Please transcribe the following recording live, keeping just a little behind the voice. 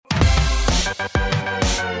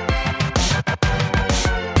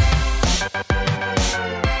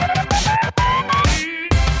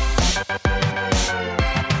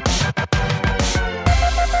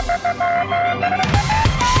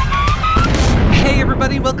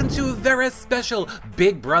Welcome to a very special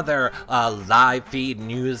Big Brother live feed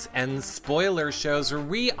news and spoiler shows where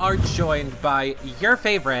we are joined by your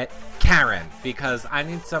favorite, Karen, because I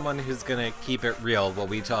need someone who's gonna keep it real while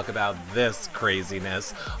we talk about this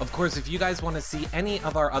craziness. Of course, if you guys want to see any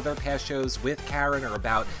of our other past shows with Karen or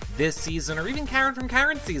about this season, or even Karen from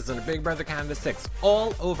Karen's season of Big Brother Canada 6,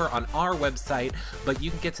 all over on our website, but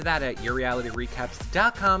you can get to that at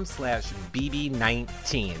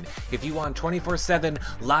yourrealityrecaps.com/BB19. If you want 24/7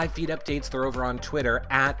 live feed updates, they're over on Twitter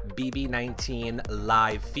at BB19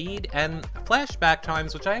 live feed, and flashback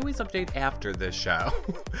times, which I always update after this show,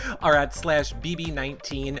 are at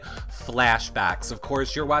 /BB19 flashbacks. Of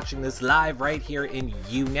course, you're watching this live right here in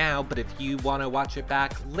YouNow, but if you want to watch it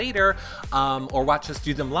back later, or watch us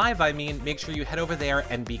do them live, make sure you head over there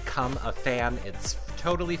and become a fan. It's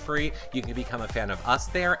totally free. You can become a fan of us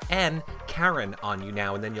there and Karen on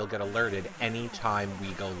YouNow, and then you'll get alerted anytime we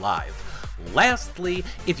go live. Lastly,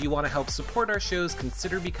 if you want to help support our shows,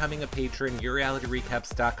 consider becoming a patron.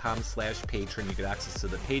 yourrealityrecaps.com/patron. You get access to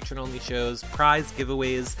the patron-only shows, prize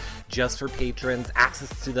giveaways just for patrons,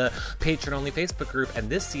 access to the patron-only Facebook group, and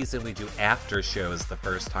this season we do after shows the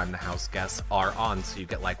first time the house guests are on, so you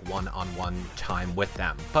get like one-on-one time with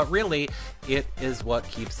them. But really, it is what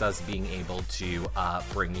keeps us being able to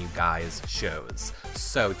bring you guys shows.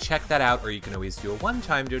 So check that out, or you can always do a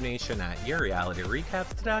one-time donation at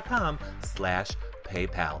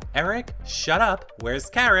yourrealityrecaps.com/PayPal. Eric, shut up. Where's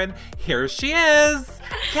Karen? Here she is.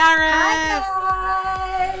 Karen.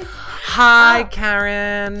 Hi, guys. Hi,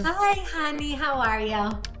 Karen. Hi, honey. How are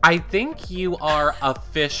you? I think you are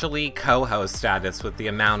officially co-host status with the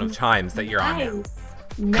amount of times that you're on now.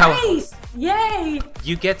 Nice. Yay.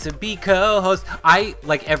 You get to be co-host.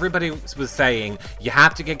 Everybody was saying, you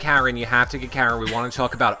have to get Karen, We want to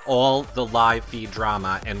talk about all the live feed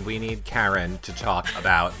drama, and we need Karen to talk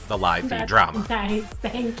about the live feed drama. Nice.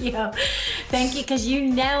 Thank you. Thank you, because you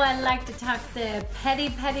know I like to talk the petty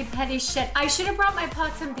shit. I should have brought my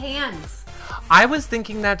pots and pans. I was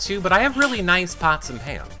thinking that too, but I have really nice pots and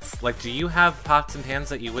pans. Do you have pots and pans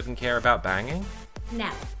that you wouldn't care about banging? No.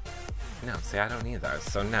 No, see, I don't either.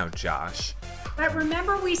 So no, Josh. But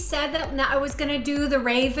remember we said that I was going to do the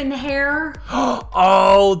raven hair?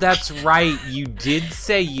 Oh, that's right. You did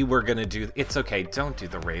say you were going to do... It's okay. Don't do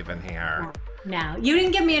the raven hair. No, you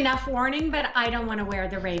didn't give me enough warning, but I don't want to wear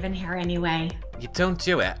the raven hair anyway. You don't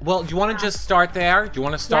do it. Well, do you want to just start there? Do you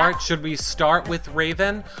want to start? Yeah. Should we start with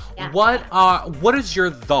Raven? Yeah. What is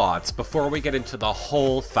your thoughts, before we get into the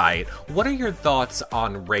whole fight, what are your thoughts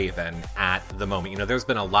on Raven at the moment? You know, there's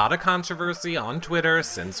been a lot of controversy on Twitter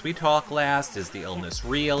since we talked last. Is the illness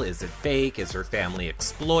real? Is it fake? Is her family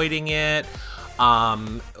exploiting it?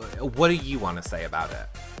 What do you want to say about it?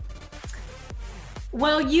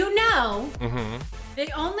 Well, you know, mm-hmm.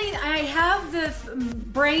 I have the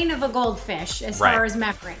brain of a goldfish as far as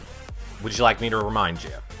memory. Would you like me to remind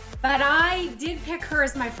you? But I did pick her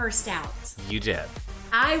as my first out. You did.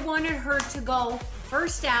 I wanted her to go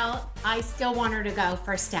first out. I still want her to go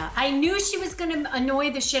first out. I knew she was going to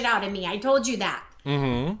annoy the shit out of me. I told you that.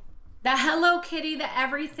 Mm-hmm. The Hello Kitty, the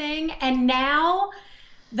everything. And now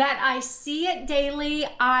that I see it daily,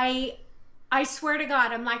 I swear to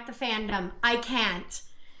God, I'm like the fandom. I can't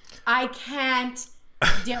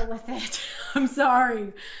deal with it. I'm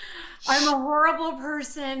sorry. I'm a horrible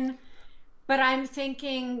person, but I'm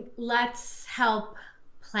thinking, let's help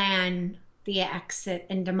plan the exit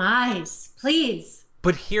and demise, please.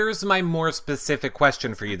 But here's my more specific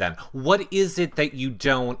question for you then. What is it that you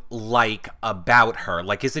don't like about her?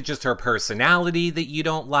 Is it just her personality that you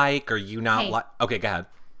don't like, or you not like? Okay, go ahead.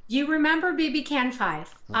 You remember BB Can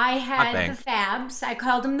 5? I had the Fabs. I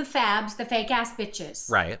called them the Fabs, the fake ass bitches.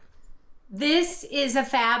 Right. This is a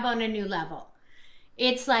Fab on a new level.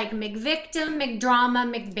 It's like McVictim, McDrama,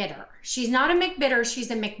 McBitter. She's not a McBitter. She's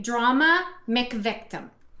a McDrama, McVictim.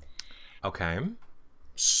 Okay.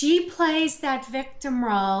 She plays that victim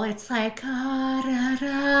role. It's like,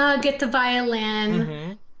 get the violin.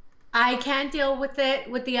 Mm-hmm. I can't deal with it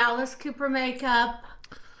with the Alice Cooper makeup.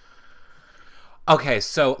 Okay,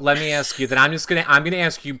 so let me ask you that. I'm gonna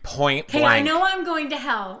ask you point blank. I know I'm going to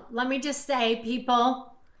hell. Let me just say,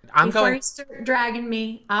 people, before you start dragging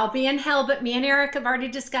me, I'll be in hell, but me and Eric have already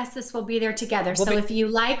discussed this. We'll be there together. So if you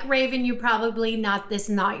like Raven, you probably this is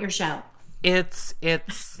not your show. It's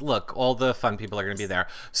look, all the fun people are gonna be there.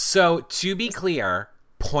 So to be clear,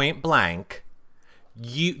 point blank,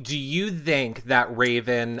 Do you think that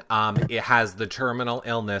Raven it has the terminal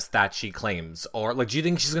illness that she claims, or like do you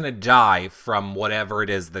think she's gonna die from whatever it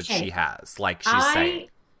is that she has? Like she's saying.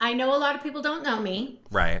 I know a lot of people don't know me,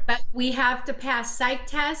 right? But we have to pass psych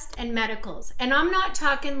tests and medicals, and I'm not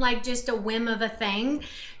talking like just a whim of a thing.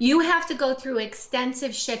 You have to go through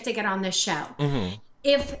extensive shit to get on this show. Mm-hmm.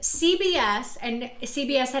 If CBS, and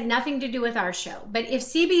CBS had nothing to do with our show, but if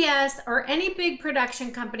CBS or any big production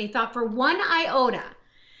company thought for one iota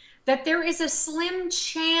that there is a slim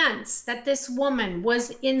chance that this woman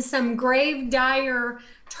was in some grave, dire,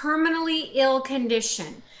 terminally ill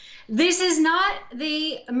condition, this is not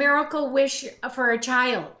the miracle wish for a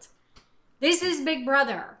child. This is Big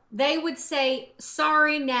Brother. They would say,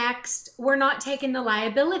 sorry, next, we're not taking the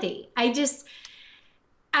liability.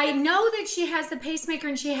 I know that she has the pacemaker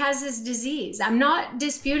and she has this disease. I'm not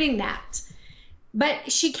disputing that. But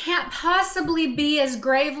she can't possibly be as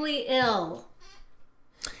gravely ill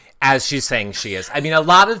as she's saying she is. I mean, a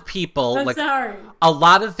lot of people, a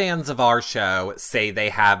lot of fans of our show say they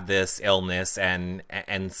have this illness and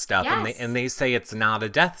stuff, yes. and they say it's not a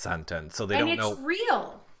death sentence, so they don't know. And it's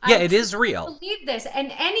real. Yeah, it is real. I believe this.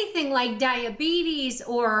 And anything like diabetes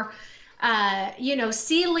or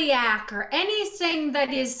celiac or anything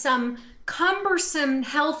that is some cumbersome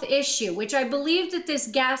health issue, which I believe that this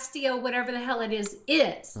gastio, whatever the hell it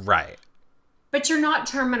is. Right. But you're not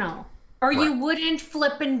terminal, or right. You wouldn't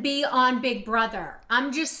flip and be on Big Brother.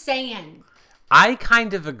 I'm just saying. I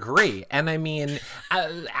kind of agree. And I mean,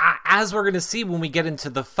 as we're going to see when we get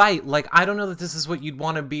into the fight, like, I don't know that this is what you'd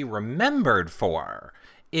want to be remembered for.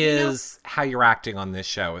 Is how you're acting on this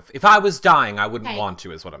show. If I was dying, I wouldn't want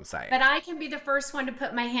to, is what I'm saying. But I can be the first one to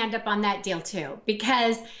put my hand up on that deal too,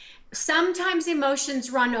 because sometimes emotions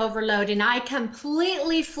run overload and I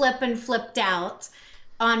completely flipped out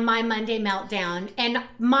on my Monday meltdown. And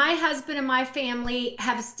my husband and my family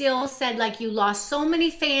have still said, like, you lost so many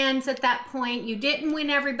fans at that point. You didn't win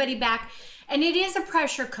everybody back. And it is a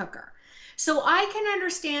pressure cooker. So I can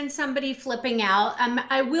understand somebody flipping out.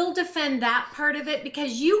 I will defend that part of it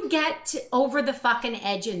because you get over the fucking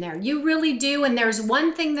edge in there. You really do. And there's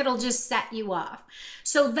one thing that'll just set you off.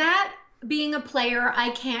 So that being a player, I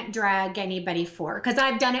can't drag anybody for because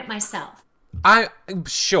I've done it myself.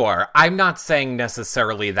 Sure. I'm not saying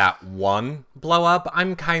necessarily that one blow up.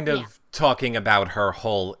 I'm kind of talking about her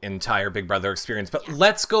whole entire Big Brother experience. But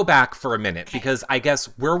let's go back for a minute because I guess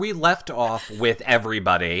where we left off with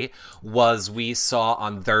everybody was we saw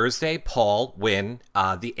on Thursday Paul win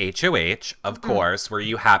the HOH, of course. Were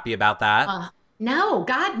you happy about that? No,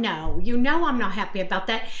 God, no. You know I'm not happy about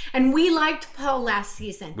that. And we liked Paul last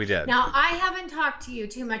season. We did. Now, I haven't talked to you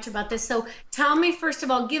too much about this. So tell me, first of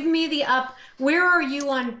all, give me the up. Where are you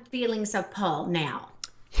on feelings of Paul now?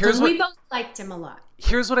 Because we both liked him a lot.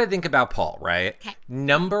 Here's what I think about Paul, right? Okay.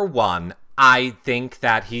 Number one, I think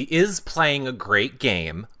that he is playing a great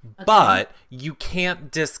game, but you can't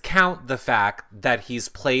discount the fact that he's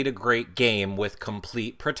played a great game with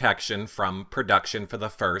complete protection from production for the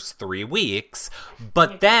first 3 weeks.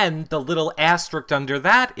 But then the little asterisk under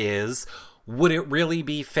that is, would it really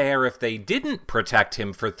be fair if they didn't protect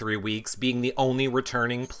him for 3 weeks, being the only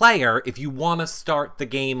returning player, if you want to start the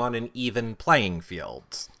game on an even playing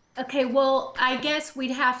field? Okay, well, I guess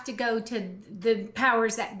we'd have to go to the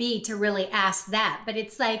powers that be to really ask that. But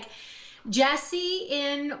it's like Jesse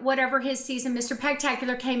in whatever his season, Mr.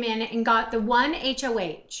 Pegtacular came in and got the one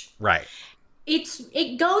HOH. Right.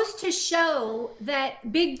 It goes to show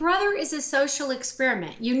that Big Brother is a social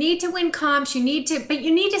experiment. You need to win comps, but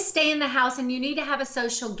you need to stay in the house and you need to have a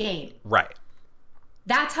social game. Right.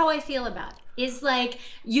 That's how I feel about it. Is like,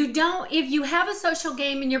 if you have a social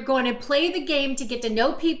game and you're going to play the game to get to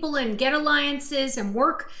know people and get alliances and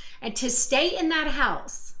work and to stay in that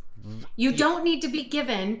house, you don't need to be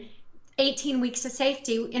given 18 weeks of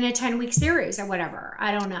safety in a 10-week series or whatever.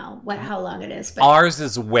 I don't know how long it is. But ours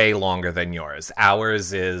is way longer than yours.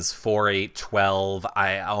 Ours is 4, 8, 12.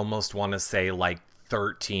 I almost want to say like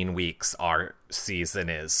 13 weeks our season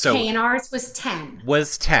is. So and ours was 10.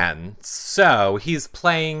 Was 10. So he's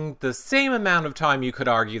playing the same amount of time you could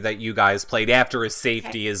argue that you guys played after his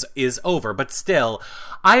safety is over. But still,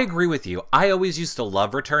 I agree with you. I always used to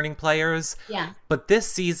love returning players. Yeah. But this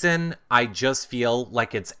season, I just feel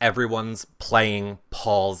like it's everyone's playing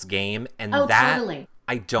Paul's game. And totally.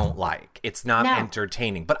 I don't like. It's not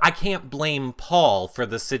entertaining. But I can't blame Paul for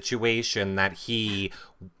the situation that he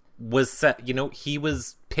was set, he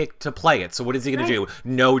was picked to play it. So what is he going to do?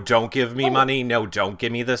 No, don't give me money. No, don't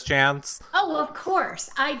give me this chance. Oh, of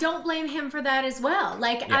course. I don't blame him for that as well.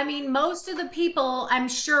 I mean, most of the people, I'm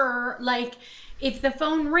sure, if the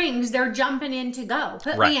phone rings, they're jumping in to go.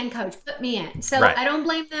 Put me in, coach, put me in. So I don't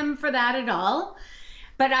blame them for that at all.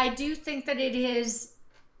 But I do think that it has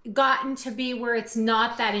gotten to be where it's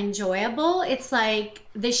not that enjoyable. It's like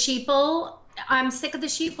the sheeple. I'm sick of the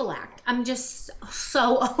sheeple act. I'm just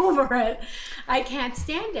so over it. I can't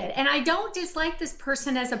stand it. And I don't dislike this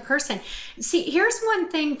person as a person. See, here's one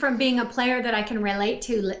thing from being a player that I can relate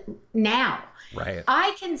to now. Right.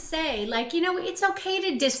 I can say, like, you know, it's okay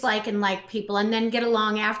to dislike and like people and then get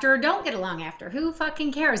along after or don't get along after. Who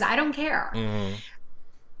fucking cares? I don't care. Mm-hmm.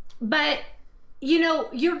 But you know,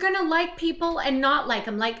 you're going to like people and not like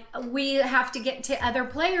them. Like, we have to get to other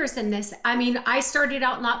players in this. I mean, I started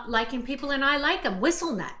out not liking people and I like them.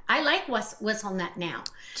 Whistlenut. I like Whistlenut now.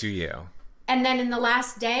 Do you? And then in the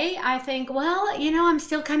last day, I think, well, you know, I'm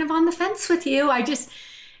still kind of on the fence with you.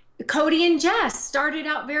 Cody and Jess started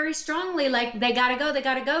out very strongly. Like, they got to go, they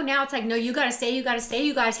got to go. Now it's like, no, you got to stay, you got to stay.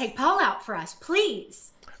 You got to take Paul out for us,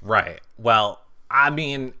 please. Right. Well, I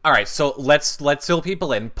mean, all right, so let's fill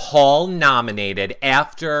people in. Paul nominated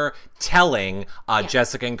after telling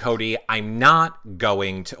Jessica and Cody, I'm not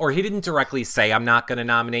going to, or he didn't directly say, I'm not going to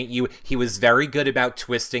nominate you. He was very good about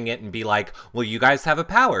twisting it and be like, well, you guys have a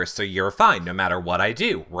power, so you're fine no matter what I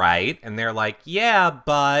do, right? And they're like, yeah,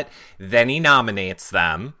 but then he nominates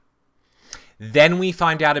them. Then we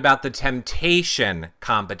find out about the Temptation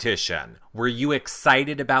competition. Were you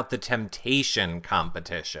excited about the Temptation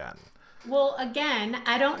competition? Well, again,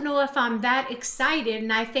 I don't know if I'm that excited.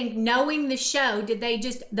 And I think knowing the show, did they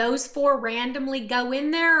just, those four randomly go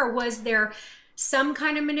in there? Or was there some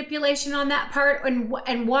kind of manipulation on that part?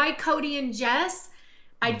 And why Cody and Jess?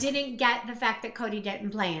 I didn't get the fact that Cody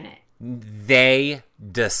didn't play in it. They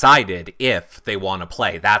decided if they want to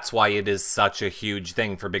play. That's why it is such a huge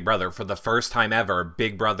thing for Big Brother. For the first time ever,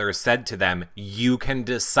 Big Brother said to them, you can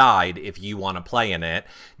decide if you want to play in it.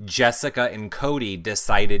 Jessica and Cody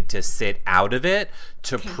decided to sit out of it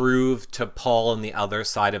to prove to Paul and the other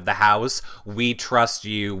side of the house, we trust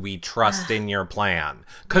you, we trust in your plan.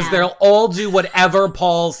 Because they'll all do whatever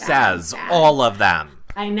Paul says, all of them.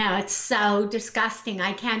 I know, it's so disgusting.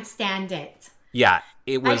 I can't stand it. Yeah.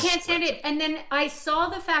 I can't stand it. And then I saw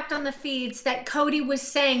the fact on the feeds that Cody was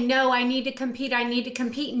saying, no, I need to compete.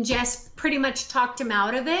 And Jess pretty much talked him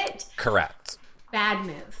out of it. Correct. Bad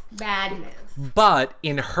move. But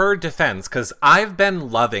in her defense, because I've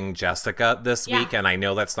been loving Jessica this week, and I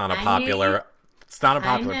know that's not a popular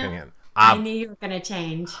opinion. I knew you were going to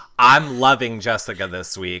change. I'm loving Jessica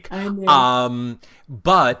this week. I knew.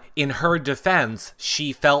 But in her defense,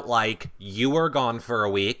 she felt like you were gone for a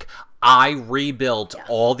week. I rebuilt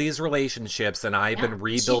all these relationships and I've been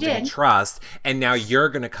rebuilding trust. And now you're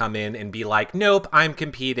going to come in and be like, nope, I'm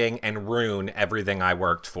competing and ruin everything I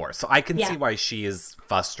worked for. So I can see why she is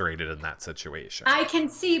frustrated in that situation. I can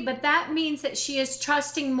see, but that means that she is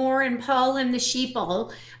trusting more in Paul and the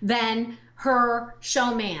sheeple than her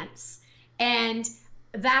showmance. And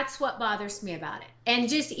that's what bothers me about it. And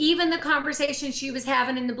just even the conversation she was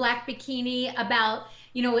having in the black bikini about,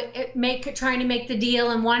 you know, trying to make the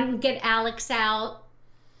deal and wanting to get Alex out.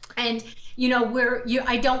 And, you know,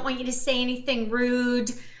 I don't want you to say anything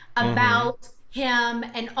rude about him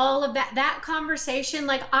and all of that. That conversation,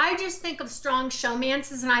 like, I just think of strong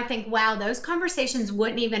showmances and I think, wow, those conversations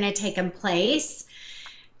wouldn't even have taken place.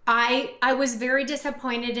 I was very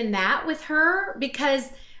disappointed in that with her because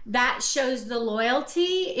that shows the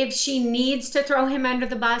loyalty. If she needs to throw him under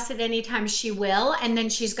the bus at any time, she will. And then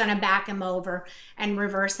she's going to back him over and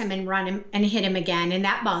reverse him and run him and hit him again. And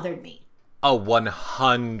that bothered me. Oh,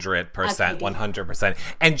 100%, 100%.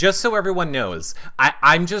 And just so everyone knows,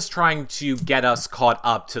 I'm just trying to get us caught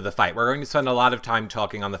up to the fight. We're going to spend a lot of time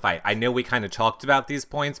talking on the fight. I know we kind of talked about these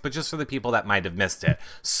points, but just for the people that might have missed it.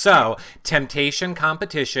 So, Temptation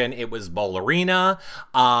competition, it was Ballerina.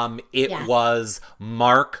 It was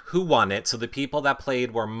Mark who won it. So the people that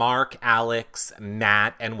played were Mark, Alex,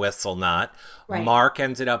 Matt, and Whistlenut. Right. Mark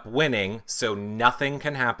ended up winning, so nothing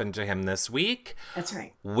can happen to him this week. That's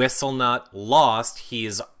right. Whistlenut lost.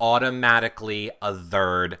 He's automatically a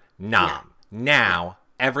third nom. Yeah. Now,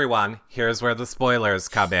 everyone, here's where the spoilers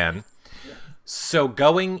come in. So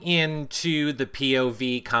going into the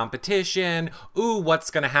POV competition, what's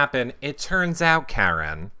going to happen? It turns out,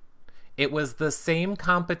 Karen, it was the same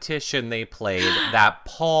competition they played that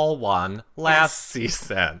Paul won last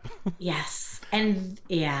season. Yes. And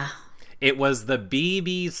it was the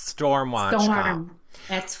BB Stormwatch comp.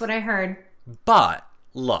 That's what I heard. But,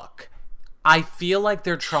 look, I feel like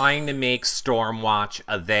they're trying to make Stormwatch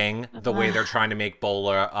a thing, the way they're trying to make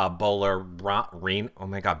Bollerina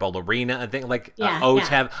a thing, like Otev.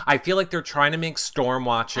 Yeah. I feel like they're trying to make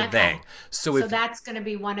Stormwatch a thing. So that's going to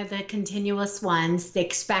be one of the continuous ones. They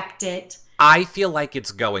expect it. I feel like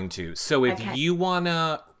it's going to. So if you want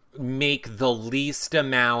to make the least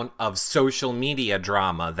amount of social media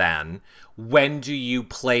drama, then when do you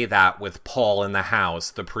play that with Paul in the house,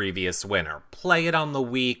 the previous winner? Play it on the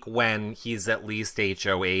week when he's at least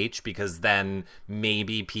HOH, because then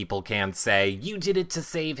maybe people can't say, you did it to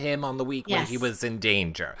save him on the week when he was in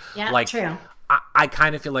danger. Yeah, like, true. I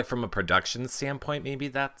kind of feel like from a production standpoint, maybe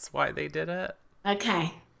that's why they did it.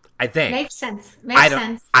 Okay. I think. Makes sense.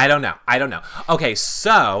 Sense. I don't know. Okay,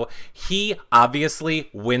 so he obviously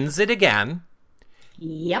wins it again.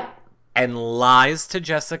 Yep. And lies to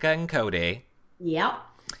Jessica and Cody. Yep.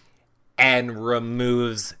 And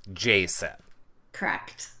removes Jason.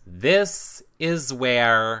 Correct. This is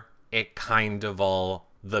where it kind of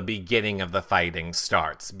the beginning of the fighting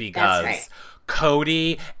starts, because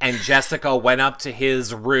Cody and Jessica went up to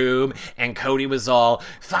his room, and Cody was all,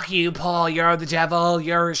 fuck you, Paul, you're the devil,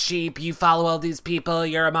 you're a sheep, you follow all these people,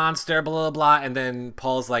 you're a monster, blah, blah, blah. And then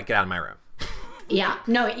Paul's like, get out of my room. He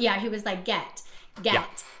was like, get. Yeah.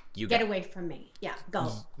 Get away from me. Yeah,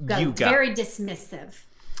 go. Very dismissive.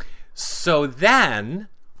 So then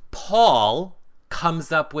Paul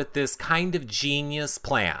comes up with this kind of genius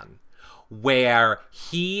plan where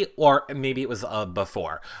or maybe it was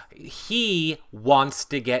before, he wants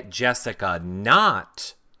to get Jessica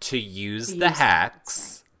not to use the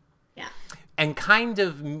hex. Yeah. And kind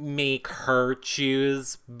of make her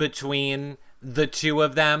choose between the two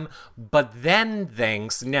of them, but then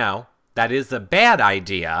thinks, no, that is a bad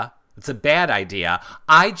idea. It's a bad idea.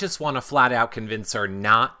 I just want to flat out convince her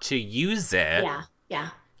not to use it. Yeah.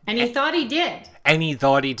 And he thought he did. And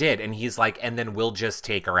he's like, and then we'll just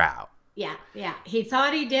take her out. Yeah. He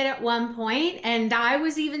thought he did at one point, and I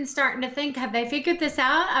was even starting to think, have they figured this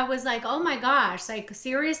out? I was like, oh my gosh, like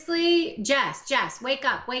seriously? Jess, wake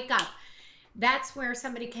up. That's where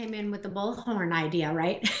somebody came in with the bullhorn idea,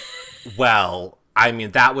 right? Well, I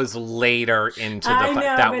mean, that was later into the I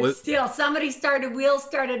know, but still, wheels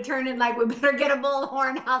started turning, like, we better get a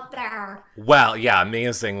bullhorn out there. Well, yeah,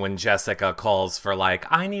 amazing when Jessica calls for, like,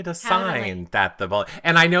 I need a sign that the bull...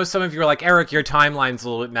 And I know some of you are like, Eric, your timeline's a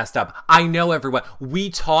little bit messed up. I know, everyone. We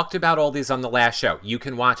talked about all these on the last show. You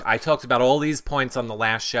can watch. I talked about all these points on the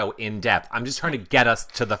last show in depth. I'm just trying to get us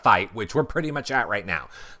to the fight, which we're pretty much at right now.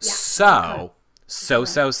 Yeah.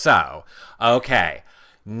 So. Okay.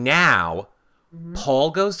 Now...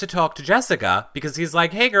 Paul goes to talk to Jessica because he's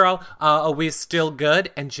like, hey girl, are we still good?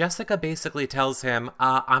 And Jessica basically tells him,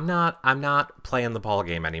 I'm not playing the ball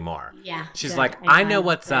game anymore. Yeah. She's like, I know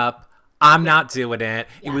what's up. I'm not doing it.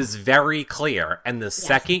 Yeah. It was very clear. And the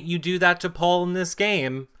second you do that to Paul in this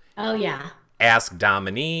game, ask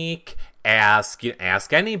Dominique, ask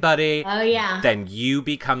anybody. Oh yeah. Then you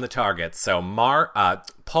become the target. So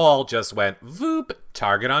Paul just went, voop,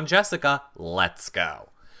 target on Jessica. Let's go.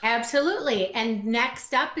 Absolutely. And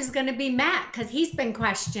next up is going to be Matt, because he's been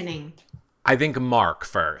questioning. I think Mark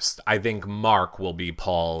first. I think Mark will be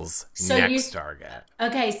Paul's next target.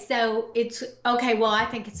 Okay, so it's... Okay, well, I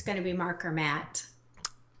think it's going to be Mark or Matt.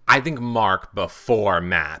 I think Mark before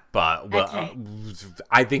Matt, but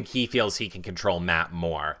I think he feels he can control Matt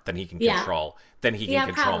more than he can control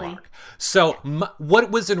Mark. So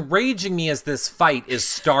what was enraging me as this fight is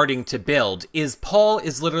starting to build is Paul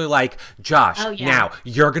is literally like, Josh, now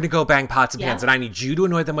you're going to go bang pots and pans, and I need you to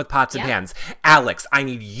annoy them with pots and pans. Alex, I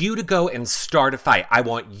need you to go and start a fight. I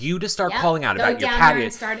want you to start calling out about your patio.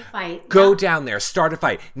 Start a fight. Go down there, start a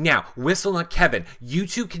fight. Now, Whistle and Kevin, you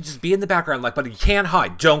two can just be in the background, like, but you can't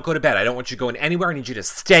hide. Don't go to bed. I don't want you going anywhere. I need you to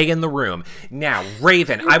stay in the room. Now,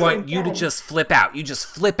 Raven, I want you to just flip out. You just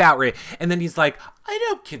flip out, Raven. And then he's like, I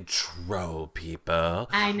don't control people.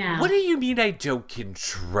 I know. What do you mean I don't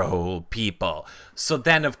control people? So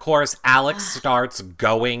then, of course, Alex starts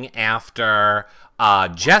going after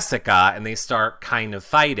Jessica, and they start kind of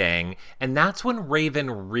fighting. And that's when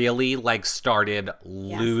Raven really, started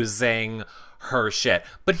losing her shit.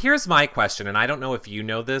 But here's my question, and I don't know if you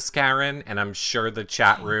know this, Karen, and I'm sure the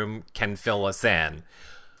chat room can fill us in.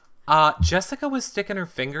 Jessica was sticking her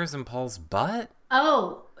fingers in Paul's butt?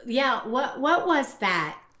 Oh, yeah. What was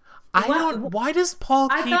that? Why does Paul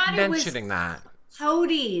keep mentioning that?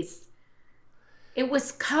 Cody's. It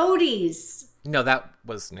was Cody's. No, that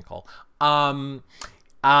was Nicole.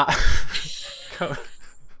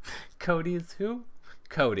 Cody's who?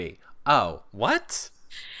 Cody. Oh, what?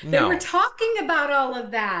 They No. were talking about all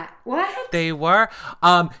of that. What? They were.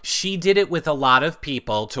 She did it with a lot of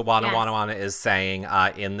people. Tawana Yes. Wana Wana is saying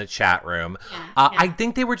in the chat room. Yeah, I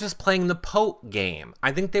think they were just playing the poke game.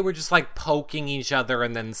 I think they were just like poking each other,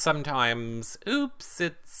 and then sometimes, oops,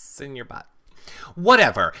 it's in your butt.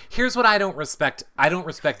 Whatever. Here's what I don't respect. I don't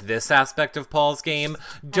respect this aspect of Paul's game.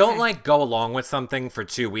 Don't like go along with something for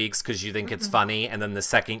 2 weeks because you think it's funny, and then the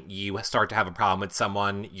second you start to have a problem with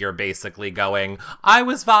someone, you're basically going, I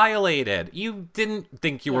was violated. You didn't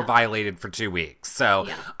think you were violated for 2 weeks. So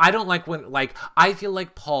I don't like when, like, I feel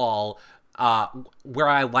like Paul, where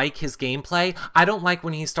I like his gameplay, I don't like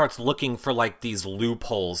when he starts looking for like these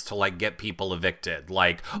loopholes to like get people evicted.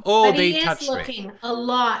 Like, oh, but they he touched is looking a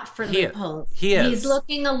lot for loopholes. He is. He's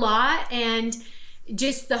looking a lot, and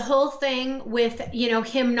just the whole thing with, you know,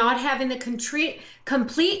 him not having the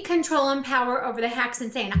complete control and power over the hacks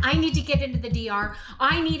and saying, I need to get into the DR.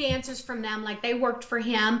 I need answers from them. Like, they worked for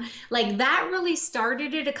him. Like, that really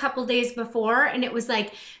started it a couple days before, and it was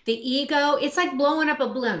like the ego. It's like blowing up a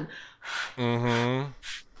balloon. Mm-hmm.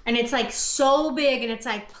 And it's like so big, and it's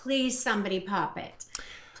like, please somebody pop it.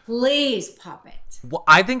 Please pop it. Well,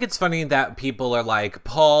 I think it's funny that people are like,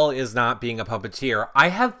 Paul is not being a puppeteer. I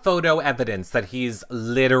have photo evidence that he's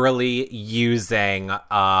literally using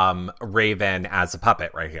Raven as a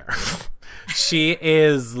puppet right here. She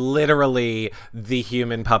is literally the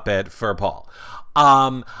human puppet for Paul.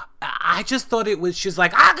 I just thought it was, she's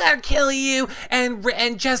like, I'm gonna kill you,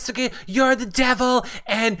 and Jessica, you're the devil,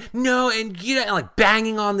 and no, and you know, and like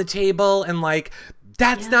banging on the table, and like,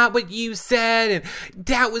 that's not what you said, and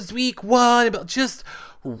that was week one, but just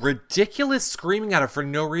ridiculous screaming at her for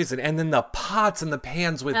no reason, and then the pots and the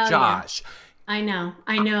pans with Josh. Yeah.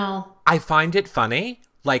 I know. I find it funny.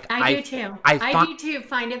 Like I do too. I do too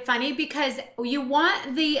find it funny because you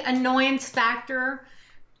want the annoyance factor.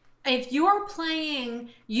 If you're playing,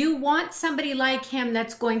 you want somebody like him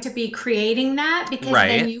that's going to be creating that, because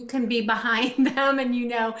then you can be behind them and you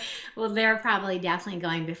know, well, they're probably definitely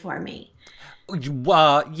going before me.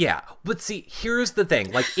 Yeah. But see, here's the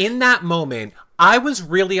thing. Like, in that moment, I was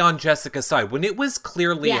really on Jessica's side when it was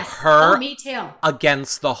clearly her me too.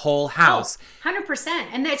 Against the whole house. 100%.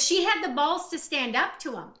 And that she had the balls to stand up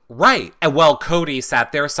to him. Right. And well, Cody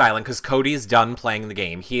sat there silent because Cody's done playing the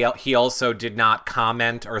game. He also did not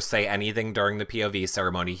comment or say anything during the POV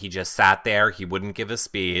ceremony. He just sat there. He wouldn't give a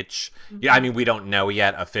speech. Yeah, I mean, we don't know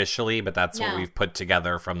yet officially, but that's what we've put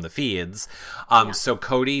together from the feeds. So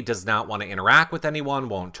Cody does not want to interact with anyone,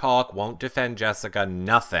 won't talk, won't defend Jessica,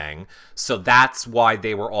 nothing. So that's why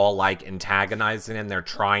they were all like antagonizing him. They're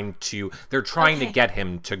trying to get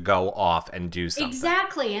him to go off and do something.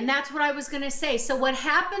 Exactly. And that's what I was going to say. So what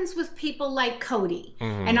happens with people like Cody,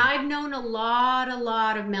 and I've known a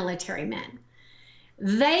lot of military men,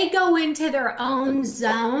 they go into their own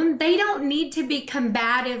zone. They don't need to be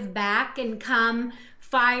combative back and come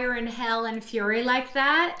fire and hell and fury like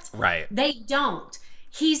that. Right. They don't.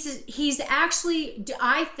 He's actually,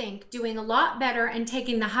 I think, doing a lot better and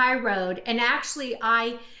taking the high road. And actually,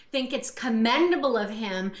 I think it's commendable of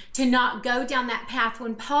him to not go down that path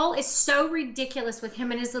when Paul is so ridiculous with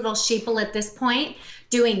him and his little sheeple at this point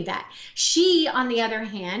doing that. She, on the other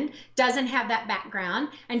hand, doesn't have that background,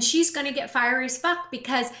 and she's going to get fiery as fuck,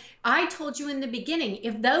 because I told you in the beginning,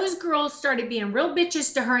 if those girls started being real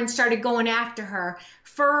bitches to her and started going after her,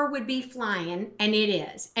 fur would be flying, and it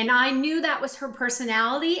is. And I knew that was her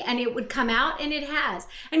personality, and it would come out, and it has.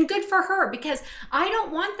 And good for her, because I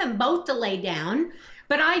don't want them both to lay down.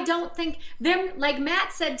 But I don't think them, like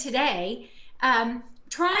Matt said today,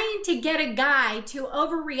 trying to get a guy to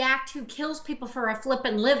overreact who kills people for a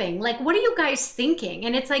flippin' living. Like, what are you guys thinking?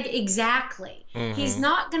 And it's like, exactly. He's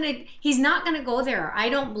not gonna go there. I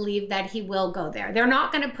don't believe that he will go there. They're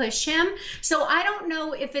not gonna push him. So I don't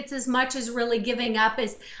know if it's as much as really giving up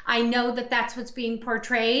as I know that that's what's being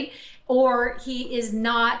portrayed, or he is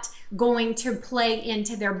not going to play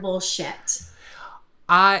into their bullshit.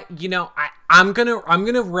 I'm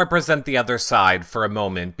gonna represent the other side for a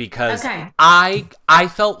moment, because I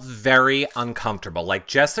felt very uncomfortable. Like,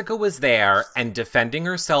 Jessica was there and defending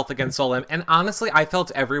herself against all them, and honestly, I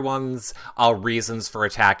felt everyone's reasons for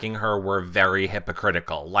attacking her were very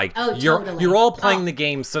hypocritical. Like, you're all playing the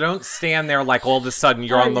game, so don't stand there like all of a sudden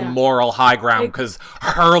you're on the moral high ground because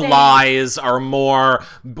her lies are more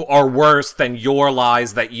or worse than your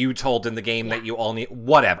lies that you told in the game that you all need.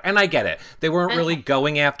 Whatever, and I get it. They weren't really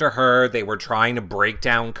going after her. They were trying to break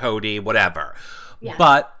down Cody, whatever. Yeah.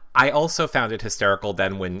 But I also found it hysterical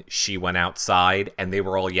then when she went outside and they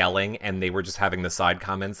were all yelling and they were just having the side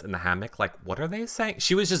comments in the hammock. Like, what are they saying?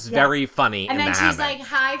 She was just very funny in the hammock. And then she's like,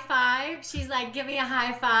 high five. She's like, give me a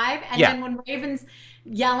high five. And then when Raven's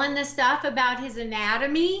yelling the stuff about his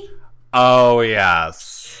anatomy. Oh,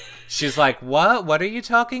 yes. She's like, what? What are you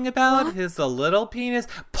talking about? What? His little penis?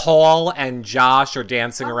 Paul and Josh are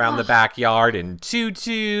dancing around the backyard in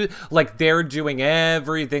tutu. Like, they're doing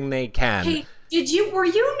everything they can. Hey, were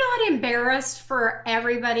you not embarrassed for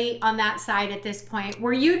everybody on that side at this point?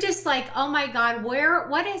 Were you just like, oh my God,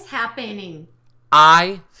 what is happening?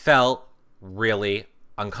 I felt really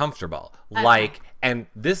uncomfortable. Okay. And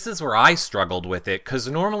this is where I struggled with it, because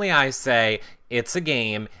normally I say it's a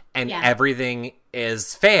game and everything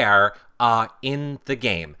is fair in the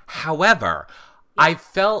game. However, I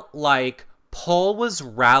felt like Paul was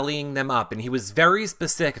rallying them up, and he was very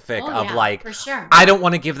specific for sure. I don't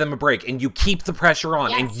want to give them a break, and you keep the pressure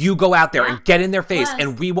on, and you go out there and get in their face,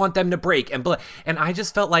 and we want them to break, and I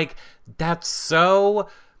just felt like that's so...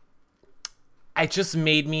 It just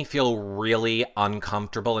made me feel really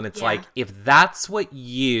uncomfortable, and it's like, if that's what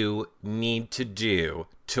you need to do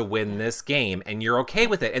to win this game, and you're okay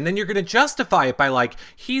with it, and then you're going to justify it by like,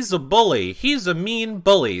 he's a bully, he's a mean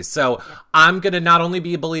bully, so I'm going to not only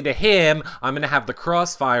be a bully to him, I'm going to have the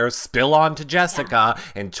crossfire spill onto Jessica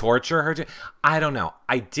and torture her. I don't know.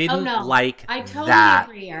 I didn't like I totally that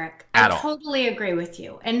agree, Eric. I totally agree with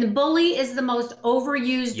you. And the bully is the most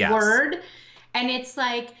overused word, and it's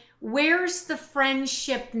like, where's the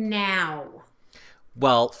friendship now?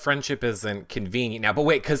 Well, friendship isn't convenient now. But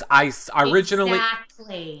wait, because I originally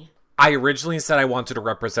said I wanted to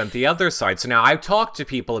represent the other side. So now I've talked to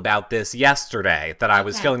people about this yesterday, that I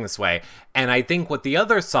was feeling this way. And I think what the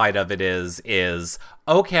other side of it is,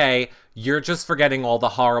 okay, you're just forgetting all the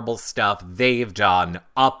horrible stuff they've done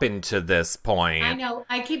up into this point. I know.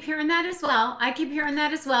 I keep hearing that as well.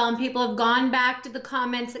 And people have gone back to the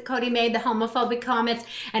comments that Cody made, the homophobic comments.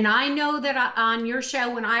 And I know that on your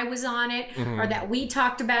show, when I was on it, or that we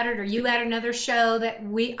talked about it, or you had another show that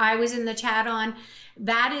I was in the chat on,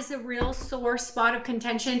 that is a real sore spot of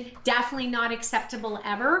contention. Definitely not acceptable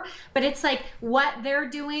ever. But it's like, what they're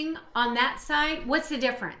doing on that side, what's the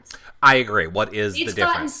difference? I agree. What is the difference?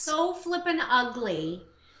 It's gotten so flippin' ugly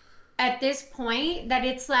at this point that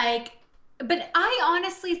it's like, but I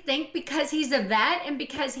honestly think because he's a vet and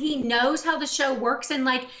because he knows how the show works, and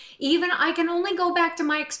like, even I can only go back to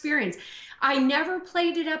my experience. I never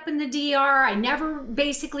played it up in the DR. I never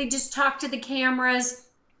basically just talked to the cameras.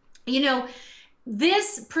 You know,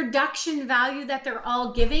 this production value that they're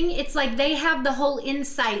all giving, it's like they have the whole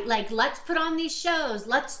insight, like, let's put on these shows,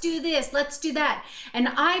 let's do this, let's do that. And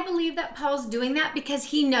I believe that Paul's doing that because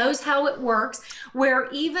he knows how it works, where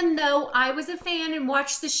even though I was a fan and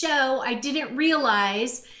watched the show, I didn't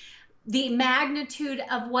realize the magnitude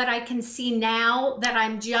of what I can see now that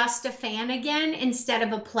I'm just a fan again instead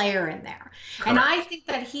of a player in there. Correct. And I think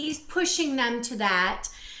that he's pushing them to that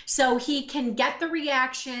so he can get the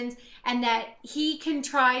reactions, and that he can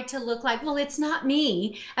try to look like, well, it's not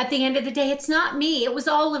me. At the end of the day, it's not me. It was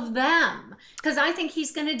all of them. Because I think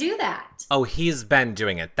he's going to do that. Oh, he's been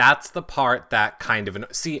doing it. That's the part that kind of...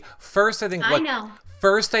 See, first I think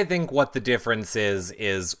what the difference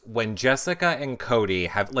is when Jessica and Cody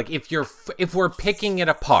have... Like, if we're picking it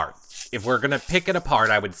apart, if we're going to pick it apart,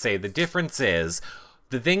 I would say the difference is...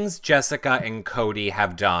 The things Jessica and Cody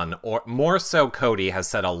have done, or more so Cody has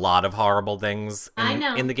said a lot of horrible things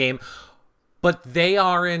in the game, but they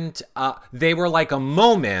aren't, they were like a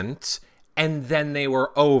moment and then they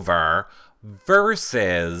were over,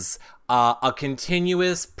 versus a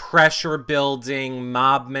continuous pressure building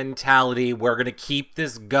mob mentality. We're going to keep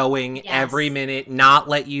this going every minute, not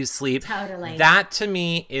let you sleep. Totally. That to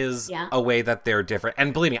me is a way that they're different.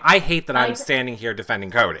 And believe me, I hate that I'm standing here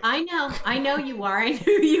defending Cody. I know you are. I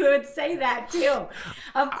knew you would say that too.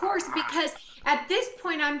 Of course, because at this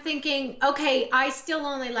point I'm thinking, okay, I still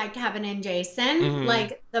only like Kevin and Jason,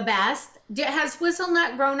 like the best. Has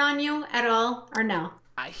Whistlenut grown on you at all or no?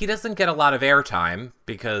 He doesn't get a lot of airtime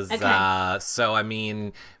because, so I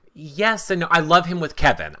mean, yes and no. I love him with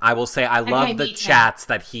Kevin. I will say I love the chats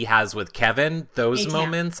that he has with Kevin. Those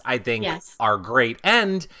moments I think are great.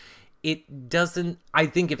 And it doesn't, I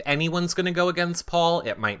think if anyone's going to go against Paul,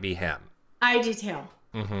 it might be him. I do too.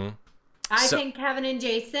 I think Kevin and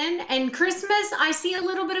Jason. And Christmas, I see a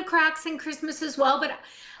little bit of cracks in Christmas as well. But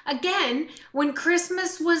again, when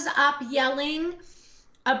Christmas was up yelling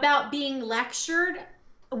about being lectured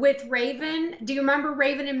with Raven, do you remember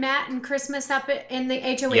Raven and Matt and Christmas up in the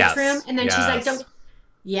HOH room? And then she's like,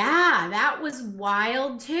 that was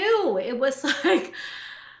wild too. It was like,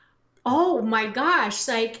 Oh my gosh,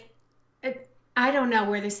 like I don't know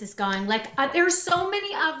where this is going. Like there's so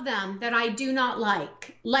many of them that I do not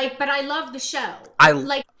like. Like, but I love the show. I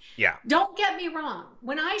Like, yeah. don't get me wrong.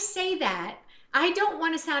 When I say that, I don't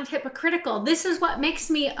want to sound hypocritical. This is what makes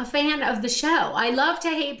me a fan of the show. I love to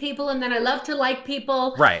hate people and then I love to like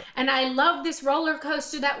people. Right. And I love this roller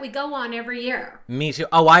coaster that we go on every year. Me too.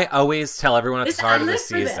 Oh, I always tell everyone at the start of the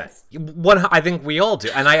season. I think we all do.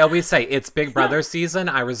 And I always say, it's Big Brother season.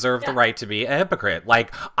 I reserve the right to be a hypocrite.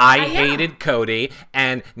 Like, I hated Cody,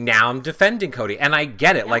 and now I'm defending Cody. And I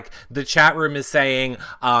get it. Like, the chat room is saying,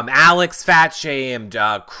 Alex fat shamed,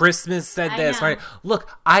 Christmas said this. Right?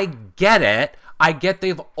 Look, I get it. I get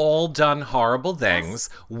they've all done horrible things.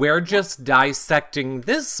 Yes. We're just dissecting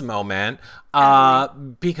this moment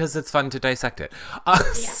because it's fun to dissect it.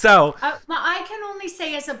 So, well, I can only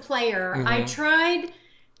say as a player, I tried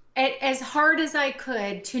as hard as I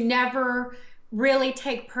could to never really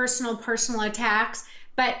take personal attacks.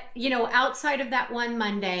 But, you know, outside of that one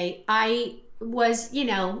Monday, I was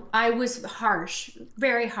harsh,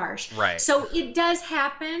 very harsh. Right. So it does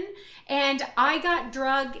happen. And I got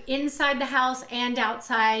drug inside the house and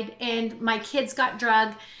outside, and my kids got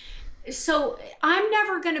drug. So I'm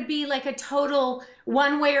never going to be like a total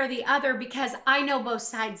one way or the other because I know both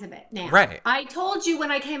sides of it now. Right. I told you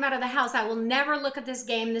when I came out of the house, I will never look at this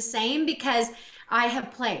game the same because I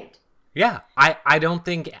have played. Yeah, I don't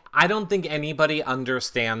think anybody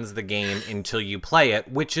understands the game until you play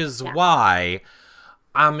it, which is why,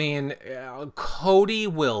 I mean, Cody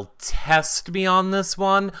will test me on this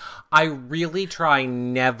one. I really try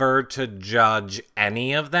never to judge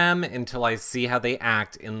any of them until I see how they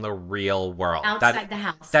act in the real world. Outside the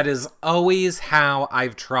house. That is always how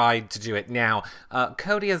I've tried to do it. Now,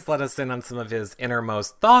 Cody has let us in on some of his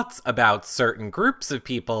innermost thoughts about certain groups of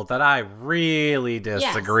people that I really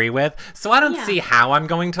disagree with. So I don't see how I'm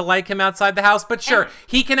going to like him outside the house, but sure,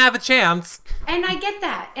 he can have a chance. And I get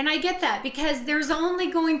that. Because there's only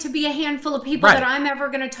going to be a handful of people that I'm ever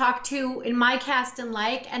going to talk to in my cast and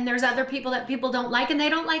like, and there's other people that people don't like, and they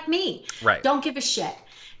don't like me. Right. Don't give a shit.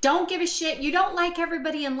 Don't give a shit. You don't like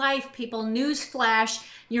everybody in life, people. Newsflash.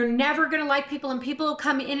 You're never going to like people, and people will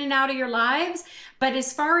come in and out of your lives. But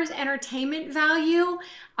as far as entertainment value,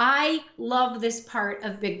 I love this part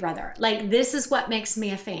of Big Brother. Like, this is what makes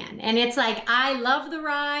me a fan. And it's like, I love the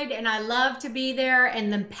ride, and I love to be there,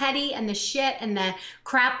 and the petty and the shit and the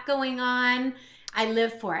crap going on. I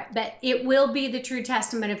live for it, but it will be the true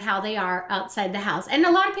testament of how they are outside the house. And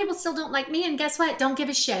a lot of people still don't like me, and guess what? Don't give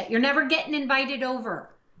a shit. You're never getting invited over.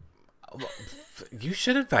 You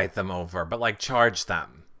should invite them over, but like charge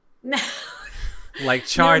them. No. Like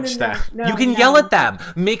charge them. You can yell at them.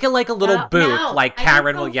 Make it like a little booth, like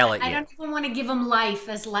Karen will yell at you. I don't even want to give them life,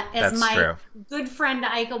 as my good friend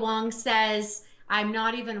Ika Wong says. I'm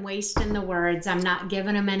not even wasting the words. I'm not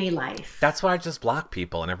giving them any life. That's why I just block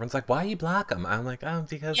people. And everyone's like, why you block them? I'm like, oh,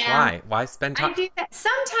 because why? Why spend time? I do that.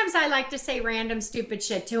 Sometimes I like to say random stupid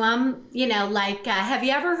shit to them. You know, like, have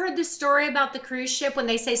you ever heard the story about the cruise ship when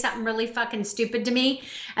they say something really fucking stupid to me?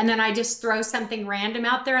 And then I just throw something random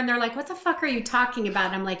out there and they're like, what the fuck are you talking about?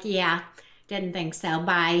 And I'm like, yeah. Didn't think so.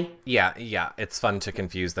 Bye. Yeah. It's fun to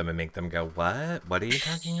confuse them and make them go, what? What are you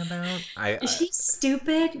talking about? Is she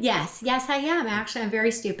stupid? Yes, I am. Actually, I'm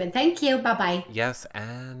very stupid. Thank you. Bye-bye. Yes,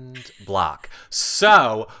 and block.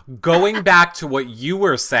 So, going back to what you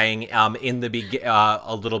were saying in the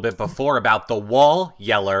a little bit before about the wall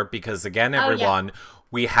yeller, because again, everyone...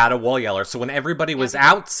 We had a wall yeller. So when everybody was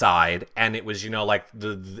outside and it was, like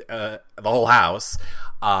the whole house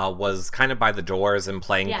was kind of by the doors and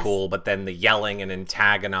playing pool, but then the yelling and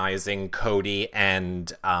antagonizing Cody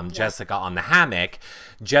and Jessica on the hammock,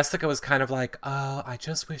 Jessica was kind of like, oh, I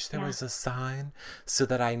just wish there was a sign so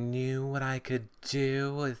that I knew what I could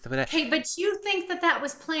do. Hey, but you think that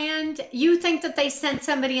was planned? You think that they sent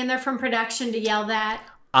somebody in there from production to yell that?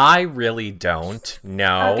 I really don't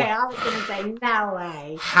know. Okay, I was going to say no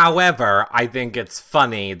way. However, I think it's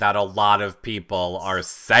funny that a lot of people are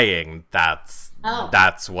saying that's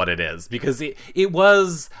what it is. Because it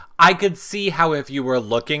was... I could see how if you were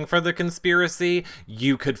looking for the conspiracy,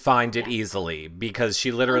 you could find it easily. Because she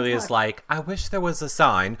literally is like, I wish there was a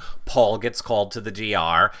sign. Paul gets called to the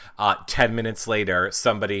DR. 10 minutes later,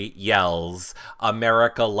 somebody yells,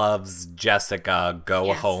 America loves Jessica,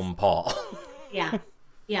 go home, Paul. Yeah.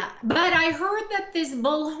 Yeah, but I heard that this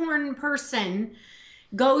bullhorn person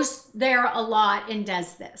goes there a lot and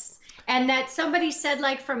does this. And that somebody said,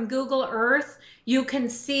 like, from Google Earth, you can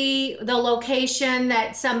see the location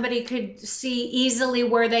that somebody could see easily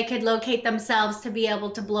where they could locate themselves to be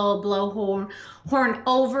able to blow a blowhorn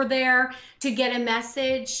over there to get a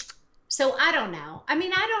message. So I don't know. I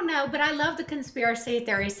mean, I don't know, but I love the conspiracy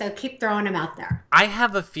theories, so keep throwing them out there. I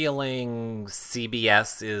have a feeling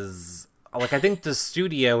CBS is like, I think the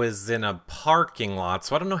studio is in a parking lot,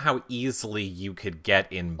 so I don't know how easily you could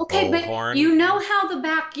get in Bullhorn. But you know how the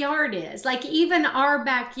backyard is. Like, even our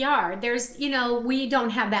backyard, there's, we don't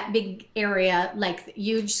have that big area like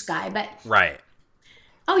Huge Sky, but right.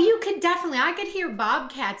 Oh, you could definitely. I could hear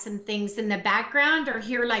bobcats and things in the background, or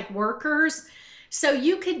hear like workers. So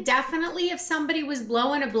you could definitely, if somebody was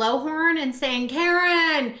blowing a blowhorn and saying,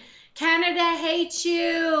 Karen, Canada hates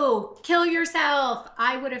you, kill yourself,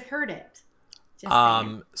 I would have heard it.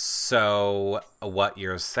 So what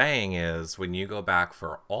you're saying is when you go back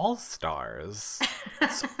for All Stars,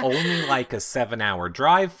 it's only like a 7-hour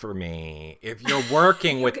drive for me. If you're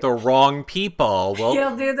working with the wrong people,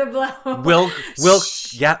 you'll do the blow.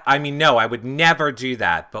 Yeah, I mean, no, I would never do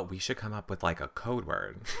that, but we should come up with like a code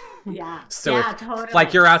word. Yeah. So yeah, totally.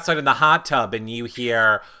 Like you're outside in the hot tub and you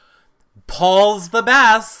hear Paul's the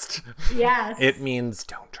best. Yes. It means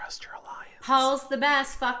don't trust your alliance. Paul's the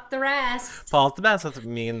best, fuck the rest. Paul's the best. That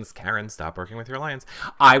means, Karen, stop working with your alliance.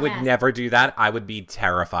 I would never do that. I would be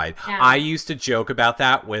terrified. Yeah. I used to joke about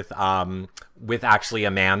that with actually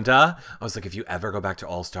Amanda. I was like, if you ever go back to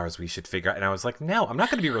All Stars, we should figure out. And I was like, no, I'm not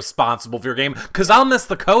going to be responsible for your game because I'll mess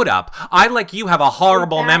the code up. I, like you, have a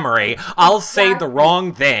horrible memory. I'll say the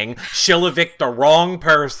wrong thing. She'll evict the wrong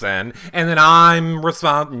person. And then I'm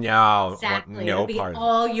responsible. No, exactly. No It'll part. Be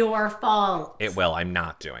all your fault. It will. I'm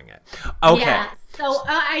not doing it. Okay. Yeah. So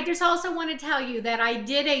I just also want to tell you that I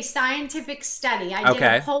did a scientific study. I did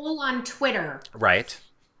a poll on Twitter. Right.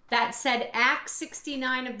 That said Act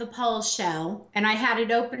 69 of the Paul Show, and I had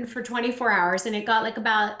it open for 24 hours, and it got like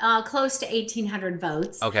about close to 1,800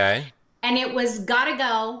 votes. Okay. And it was gotta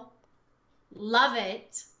go, love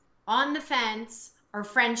it, on the fence, or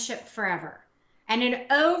friendship forever. And an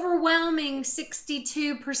overwhelming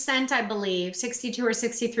 62%, I believe, 62 or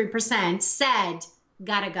 63% said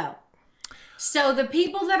gotta go. So the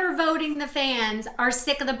people that are voting, the fans, are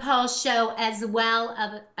sick of the Paul Show as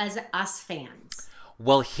well as us fans.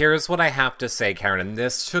 Well, here's what I have to say, Karen, and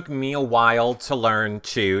this took me a while to learn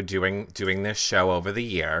too, doing this show over the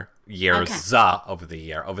years. It's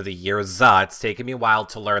taken me a while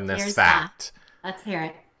to learn this fact. Let's hear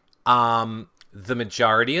it. The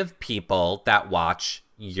majority of people that watch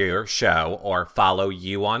your show or follow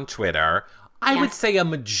you on Twitter, I would say a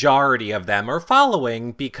majority of them are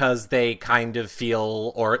following because they kind of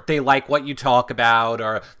feel or they like what you talk about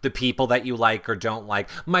or the people that you like or don't like.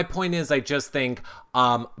 My point is, I just think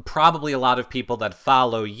probably a lot of people that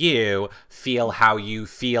follow you feel how you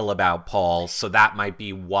feel about Paul, so that might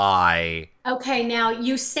be why. Okay, now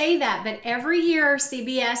you say that, but every year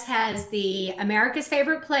CBS has the America's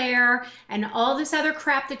Favorite Player and all this other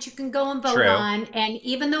crap that you can go and vote on. And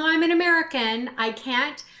even though I'm an American, I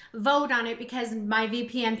can't vote on it because my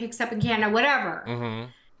VPN picks up in Canada, whatever. Mm-hmm.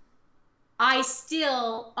 I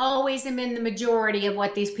still always am in the majority of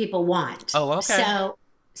what these people want. Oh, okay.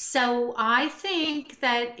 So I think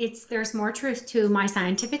that there's more truth to my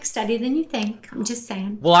scientific study than you think. I'm just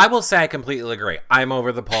saying. Well, I will say I completely agree. I'm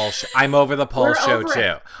over the Paul show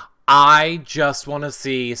too. I just want to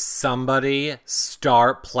see somebody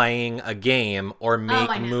start playing a game or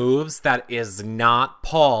make moves that is not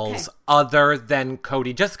Paul's other than Cody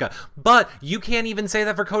and Jessica. But you can't even say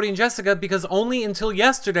that for Cody and Jessica because only until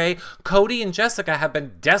yesterday, Cody and Jessica have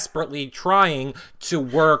been desperately trying to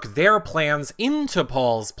work their plans into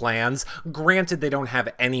Paul's plans. Granted, they don't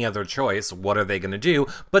have any other choice. What are they going to do?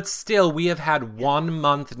 But still, we have had 1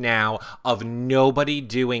 month now of nobody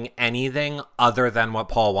doing anything other than what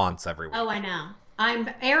Paul wants every week. Oh, I know. I'm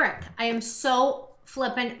Eric. I am so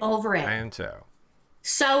flippant over it. I am too.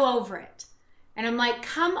 So over it. And I'm like,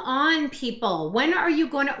 come on, people. When are you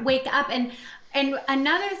going to wake up? And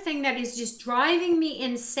another thing that is just driving me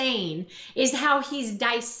insane is how he's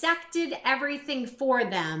dissected everything for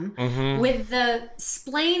them with the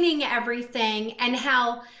splaining everything and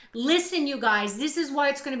how, listen, you guys, this is why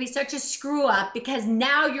it's going to be such a screw up because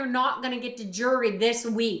now you're not going to get to jury this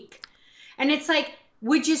week. And it's like,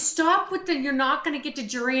 would you stop with you're not going to get to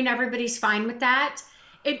jury and everybody's fine with that?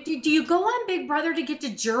 Do you go on Big Brother to get to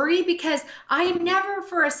jury? Because I am never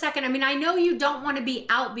for a second, I mean, I know you don't want to be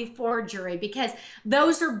out before jury because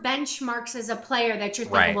those are benchmarks as a player that you're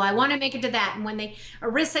thinking, well, I want to make it to that. And when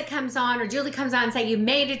Arissa comes on or Julie comes on and say, you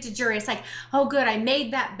made it to jury, it's like, oh, good, I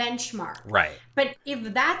made that benchmark. Right. But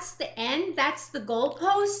if that's the end, that's the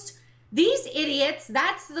goalpost, these idiots,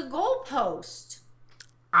 that's the goalpost.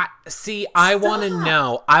 I want to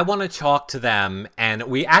know. I want to talk to them, and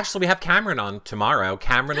we have Cameron on tomorrow.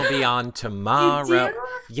 Cameron will be on tomorrow. You do?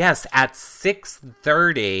 Yes, at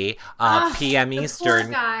 6:30 p.m. Eastern.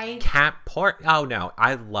 Poor guy. Oh no,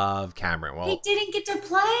 I love Cameron. Well, He didn't get to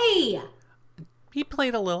play. he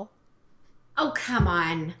played a little. Oh, come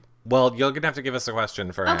on. Well, you're gonna have to give us a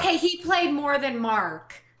question for him. Okay, he played more than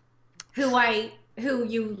Mark, who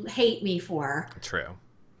you hate me for. True.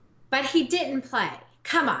 But he didn't play.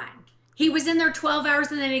 Come on. He was in there 12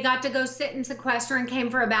 hours and then he got to go sit in sequester and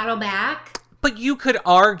came for a battle back. But you could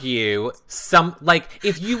argue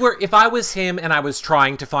if I was him and I was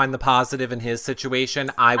trying to find the positive in his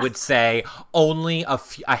situation, I would say only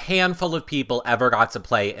a handful of people ever got to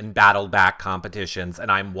play in battle back competitions,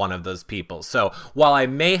 and I'm one of those people. So while I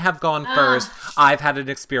may have gone first, I've had an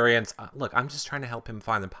experience. Look, I'm just trying to help him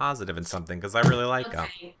find the positive in something because I really like him.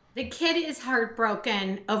 The kid is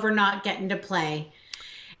heartbroken over not getting to play.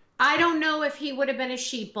 I don't know if he would have been a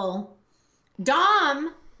sheeple.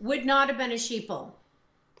 Dom would not have been a sheeple.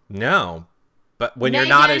 No. But when you're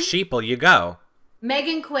not a sheeple, you go.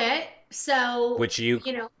 Megan quit, so which you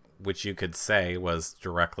could say was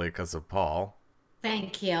directly because of Paul.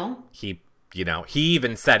 Thank you. He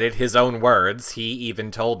even said it, his own words. He even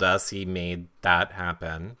told us he made that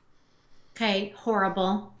happen. Okay,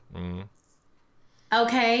 horrible.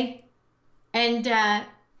 Okay. And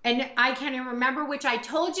I can't even remember, which I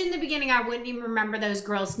told you in the beginning I wouldn't even remember those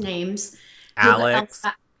girls' names. Alex,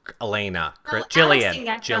 Elena,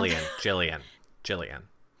 Jillian.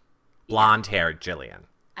 Blonde-haired Jillian.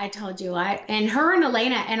 I told you. And her and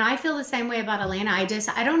Elena, and I feel the same way about Elena. I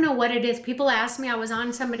don't know what it is. People ask me, I was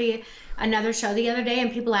on another show the other day,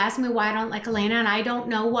 and people ask me why I don't like Elena, and I don't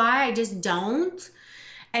know why. I just don't.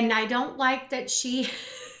 And I don't like that she...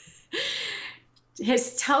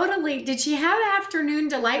 did she have afternoon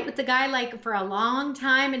delight with the guy like for a long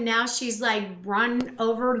time, and now she's like run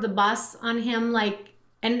over the bus on him, like,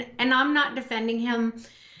 and I'm not defending him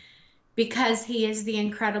because he is the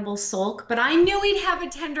incredible sulk, but I knew he'd have a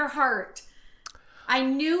tender heart. I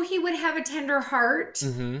knew he would have a tender heart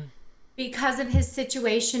because of his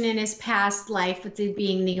situation in his past life with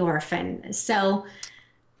being the orphan. So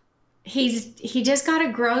he just got to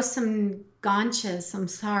grow some gaunches. I'm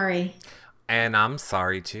sorry. And I'm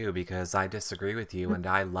sorry, too, because I disagree with you, and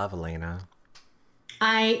I love Elena.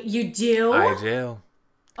 You do? I do.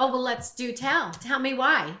 Oh, well, let's tell. Tell me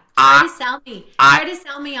why. Try to sell me. Try to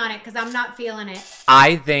sell me on it, because I'm not feeling it.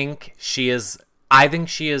 I think she is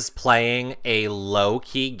playing a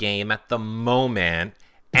low-key game at the moment,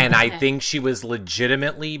 and I think she was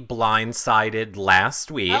legitimately blindsided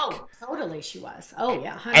last week. Oh, totally she was. Oh,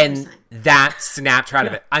 yeah, 100%. And that snapped her out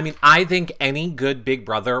of it. I mean, I think any good Big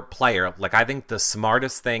Brother player, I think the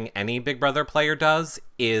smartest thing any Big Brother player does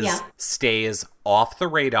is stays off the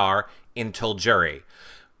radar until jury.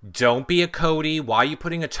 Don't be a Cody. Why are you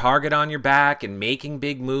putting a target on your back and making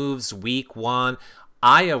big moves week one?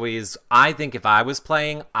 I think if I was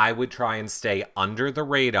playing, I would try and stay under the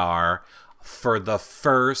radar for the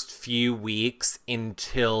first few weeks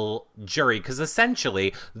until jury, because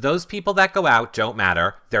essentially those people that go out don't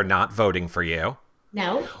matter. They're not voting for you.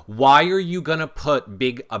 No. Why are you gonna put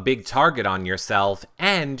a big target on yourself?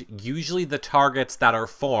 And usually the targets that are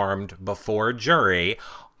formed before jury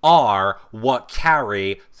are what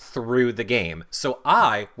carry through the game. So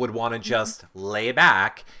I would want to just lay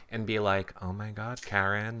back and be like, oh my God,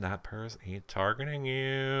 Karen, that person, he's targeting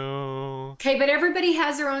you. Okay, but everybody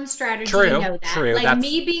has their own strategy. True, you know that. true. Like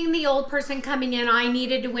me being the old person coming in, I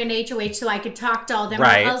needed to win HOH so I could talk to all them,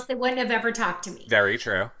 right. Or else they wouldn't have ever talked to me. Very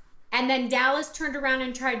true. And then Dallas turned around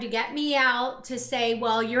and tried to get me out to say,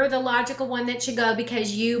 well, you're the logical one that should go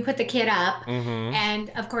because you put the kid up. And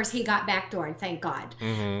of course he got backdoored, thank God.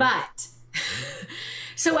 But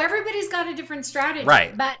so everybody's got a different strategy.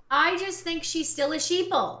 Right. But I just think she's still a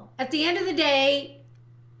sheeple. At the end of the day.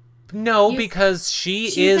 No, because she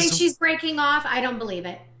is. You think she's breaking off? I don't believe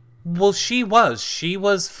it. Well, she was. She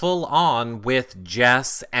was full on with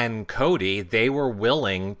Jess and Cody. They were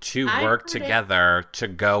willing to work together to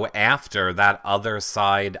go after that other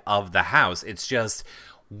side of the house. It's just,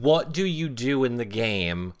 what do you do in the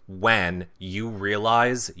game when you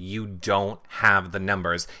realize you don't have the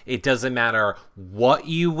numbers? It doesn't matter what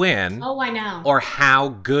you win. Oh, I know. Or how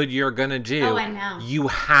good you're going to do. Oh, I know. You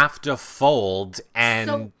have to fold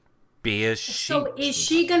and... be a sheep. So is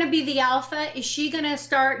she going to be the alpha? Is she going to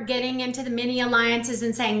start getting into the mini alliances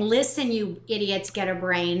and saying, listen, you idiots, get a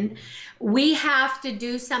brain. We have to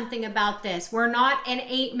do something about this. We're not an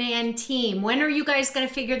 8-man team. When are you guys going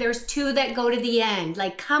to figure there's 2 that go to the end?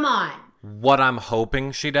 Like, come on. What I'm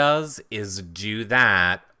hoping she does is do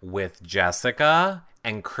that with Jessica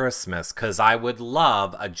and Christmas, because I would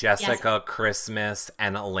love a Jessica, Yes. Christmas,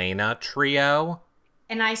 and Elena trio.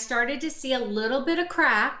 And I started to see a little bit of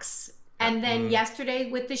cracks. And then yesterday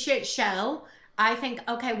with the shit show, I think,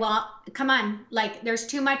 okay, well, come on. Like, there's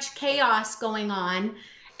too much chaos going on.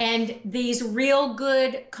 And these real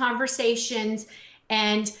good conversations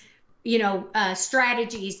and,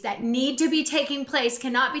 strategies that need to be taking place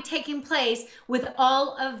cannot be taking place with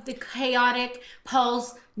all of the chaotic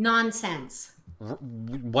Paul's nonsense.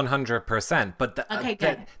 100%. But Okay,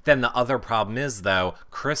 good. Then the other problem is, though,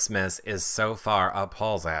 Christmas is so far up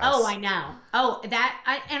Paul's ass. Oh, I know. Oh, and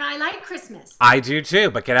I like Christmas. I do too,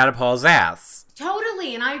 but get out of Paul's ass.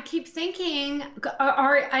 Totally. And I keep thinking,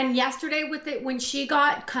 and yesterday when she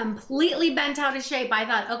got completely bent out of shape, I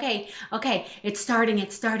thought, okay, it's starting.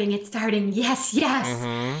 Yes,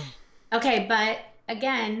 yes. Okay, but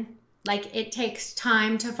again, like, it takes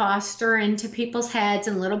time to foster into people's heads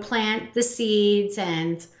and little plant the seeds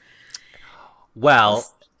and. Well,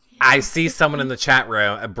 I see someone in the chat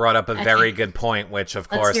room brought up a very good point, which of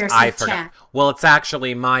course I forgot. Chat. Well, it's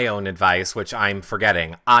actually my own advice, which I'm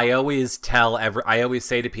forgetting. I always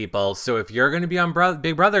say to people, so if you're going to be on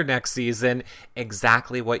Big Brother next season,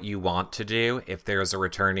 exactly what you want to do if there's a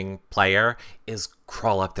returning player is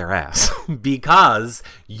crawl up their ass because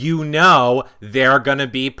they're going to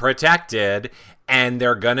be protected. And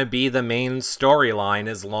they're going to be the main storyline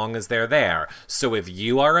as long as they're there. So if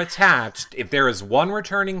you are attached, if there is one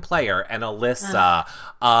returning player, and Alyssa,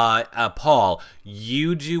 Paul,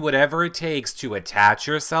 you do whatever it takes to attach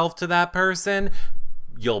yourself to that person.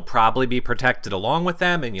 You'll probably be protected along with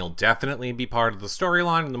them, and you'll definitely be part of the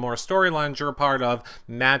storyline. And the more storylines you're a part of,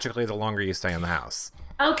 magically, the longer you stay in the house.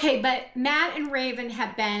 Okay, but Matt and Raven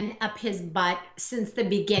have been up his butt since the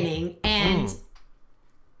beginning. And...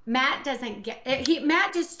 Matt doesn't get it.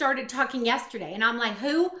 Matt just started talking yesterday, and I'm like,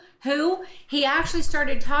 who? He actually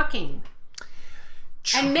started talking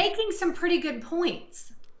and making some pretty good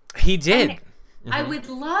points. He did. I would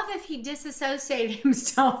love if he disassociated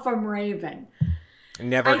himself from Raven.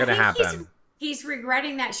 Never gonna happen. He's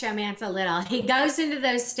regretting that showmance a little. He goes into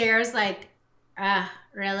those stairs like,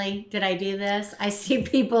 really? Did I do this? I see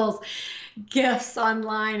people's gifts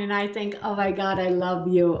online and I think, oh my God, I love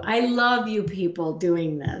you. I love you people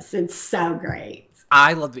doing this. It's so great.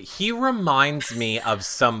 I love it. He reminds me of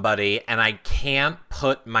somebody and I can't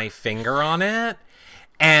put my finger on it.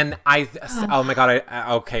 And oh my God,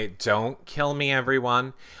 okay, don't kill me,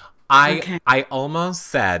 everyone. I almost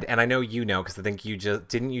said, and I know you know, because I think you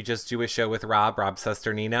just do a show with Rob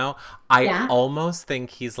Cesternino. I almost think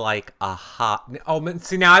he's like a hot. Oh,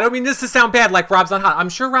 see, now I don't mean this to sound bad, like Rob's not hot. I'm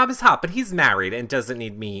sure Rob is hot, but he's married and doesn't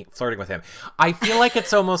need me flirting with him. I feel like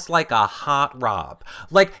it's almost like a hot Rob.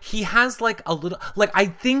 Like he has like a little, like I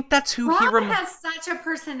think that's who Rob has such a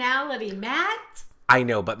personality, Matt. I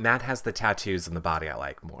know, but Matt has the tattoos in the body I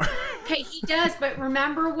like more. Okay, he does, but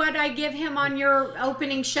remember what I give him on your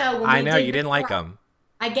opening show? I know, you didn't like him.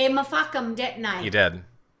 I gave him a fuck him, didn't I? You did.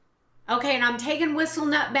 Okay, and I'm taking Whistle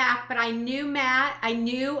Nut back, but I knew Matt, I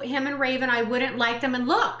knew him and Raven, I wouldn't like them. And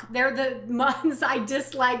look, they're the ones I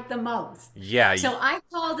dislike the most. Yeah. So I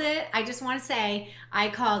called it. I just want to say I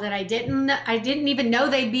called it. I didn't even know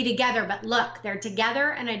they'd be together, but look, they're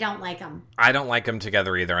together and I don't like them. I don't like them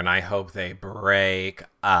together either, and I hope they break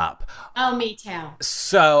up. Oh, me too.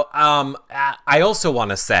 So, I also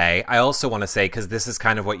want to say, because this is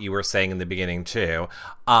kind of what you were saying in the beginning too,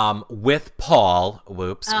 with Paul,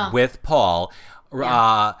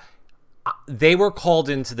 they were called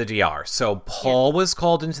into the DR. So Paul was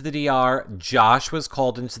called into the DR. Josh was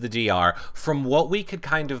called into the DR. From what we could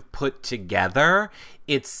kind of put together,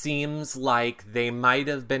 it seems like they might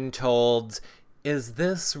have been told, is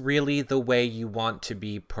this really the way you want to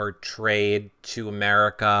be portrayed to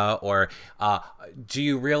America? Or do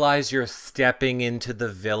you realize you're stepping into the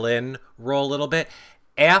villain role a little bit?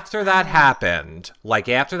 After that happened,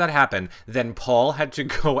 then Paul had to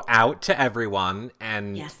go out to everyone,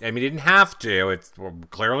 and I mean, he didn't have to, it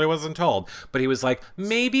clearly wasn't told, but he was like,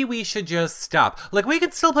 maybe we should just stop. Like, we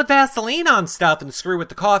could still put Vaseline on stuff and screw with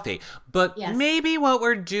the coffee, but maybe what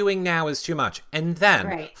we're doing now is too much. And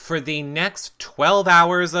then, for the next 12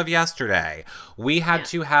 hours of yesterday, we had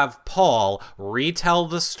to have Paul retell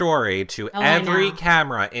the story to every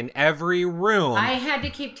camera in every room. I had to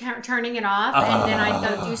keep turning it off, and then I'd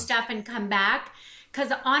go do stuff and come back.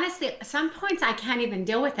 Because honestly, at some points I can't even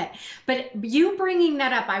deal with it. But you bringing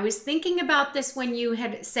that up, I was thinking about this when you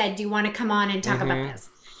had said, do you want to come on and talk about this?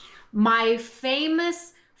 My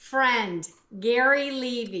famous friend, Gary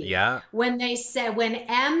Levy. When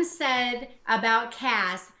M said about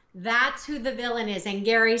Cass, that's who the villain is. And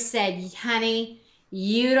Gary said, honey,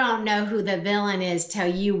 you don't know who the villain is till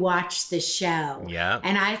you watch the show. Yeah.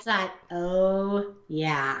 And I thought, oh,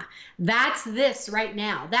 yeah, that's this right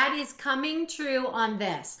now. That is coming true on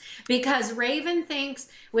this because Raven thinks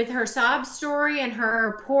with her sob story and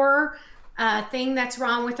her poor thing that's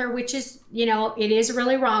wrong with her, which is, it is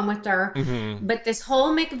really wrong with her. Mm-hmm. But this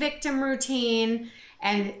whole McVictim routine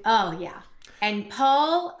and, oh, yeah. And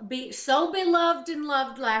Paul be so beloved and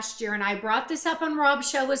loved last year, and I brought this up on Rob's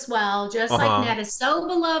show as well, just like Ned is so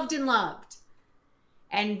beloved and loved.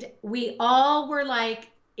 And we all were like,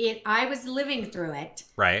 I was living through it.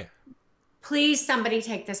 Right. Please, somebody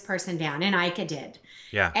take this person down. And Ika did.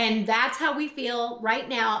 Yeah. And that's how we feel right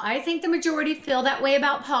now. I think the majority feel that way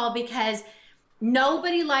about Paul because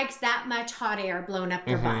nobody likes that much hot air blown up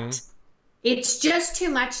their butt. It's just too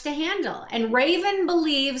much to handle. And Raven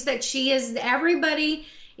believes that everybody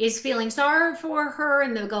is feeling sorry for her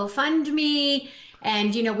and the GoFundMe.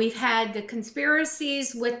 And, we've had the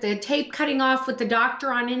conspiracies with the tape cutting off with the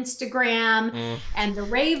doctor on Instagram and the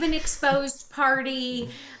Raven exposed party.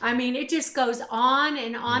 I mean, it just goes on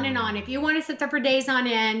and on and on. If you want to sit there for days on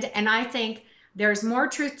end, and I think there's more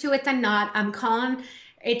truth to it than not,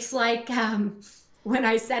 it's like, when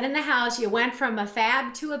I said in the house, you went from a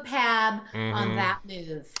fab to a pab on that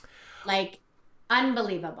move. Like,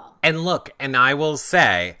 unbelievable. And look, and I will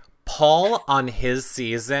say, Paul on his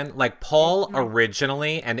season, like Paul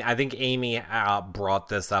originally, and I think Amy brought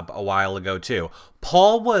this up a while ago too,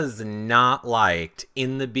 Paul was not liked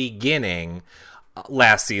in the beginning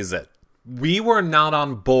last season. We were not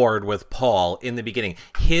on board with Paul in the beginning.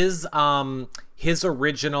 His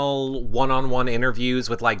original one-on-one interviews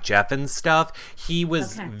with like Jeff and stuff, he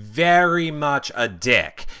was very much a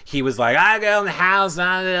dick. He was like, I go in the house,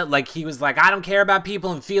 like he was like, I don't care about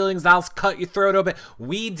people and feelings, I'll cut your throat open.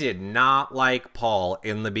 We did not like Paul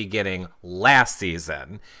in the beginning last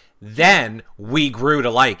season. Then we grew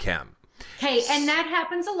to like him. Hey, and that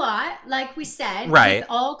happens a lot, like we said, right? With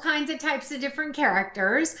all kinds of types of different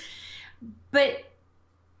characters. But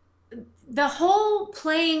the whole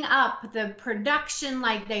playing up the production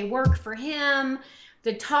like they work for him,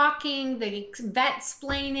 the talking, the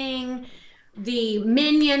vet-splaining, the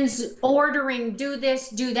minions ordering, do this,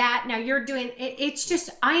 do that. Now you're doing it. It's just,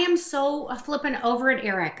 I am so flipping over it,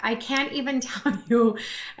 Eric. I can't even tell you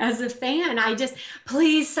as a fan.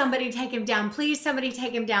 Please somebody take him down. Please somebody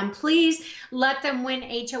take him down. Please let them win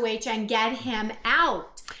HOH and get him out.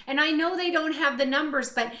 And I know they don't have the numbers,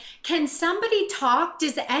 but can somebody talk?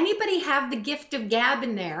 Does anybody have the gift of gab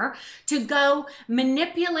in there to go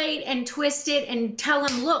manipulate and twist it and tell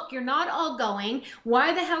them, look, you're not all going.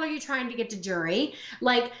 Why the hell are you trying to get to jury?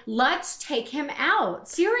 Like, let's take him out.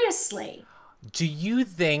 Seriously. Do you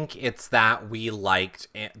think it's that we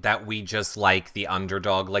just like the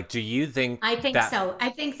underdog? Like, do you think I think so. I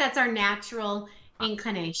think that's our natural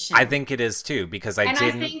inclination. I think it is too, because I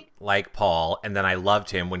didn't like Paul, and then I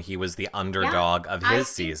loved him when he was the underdog of his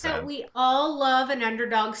season. That we all love an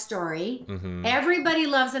underdog story. Everybody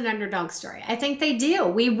loves an underdog story. I think they do.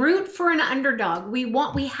 We root for an underdog.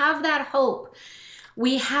 We have that hope.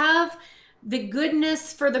 We have the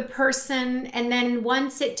goodness for the person, and then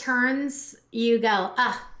once it turns, you go,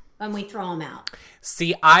 when we throw them out.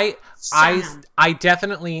 See, I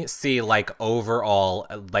definitely see, like, overall,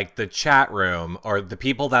 like, the chat room or the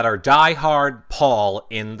people that are diehard Paul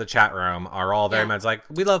in the chat room are all very much like,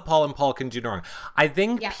 we love Paul and Paul can do no wrong. I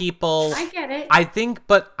think people... I get it. I think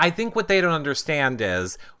what they don't understand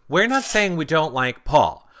is we're not saying we don't like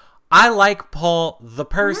Paul. I like Paul the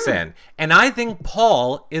person, and I think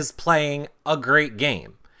Paul is playing a great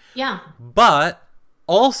game. Yeah. But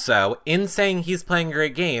also, in saying he's playing a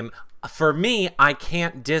great game... For me, I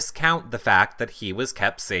can't discount the fact that he was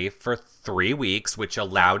kept safe for 3 weeks, which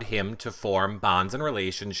allowed him to form bonds and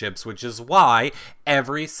relationships, which is why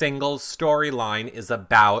every single storyline is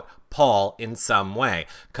about Paul in some way.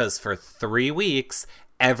 Because for 3 weeks,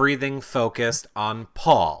 everything focused on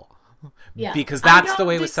Paul. Yeah. Because that's the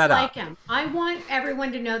way it was set up. Him. I want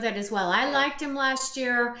everyone to know that as well. I liked him last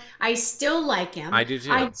year. I still like him. I do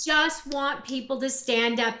too. I just want people to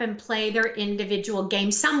stand up and play their individual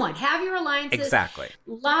game somewhat. Have your alliances. Exactly.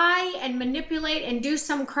 Lie and manipulate and do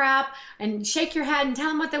some crap and shake your head and tell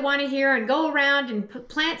them what they want to hear and go around and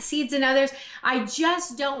plant seeds in others. I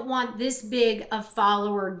just don't want this big a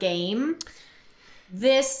follower game.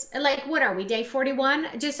 This, like, what are we, day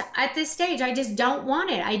 41? Just at this stage, I just don't want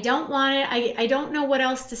it. I don't want it. I don't know what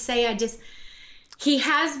else to say. He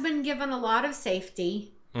has been given a lot of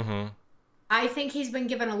safety. I think he's been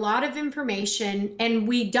given a lot of information, and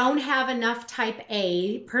we don't have enough type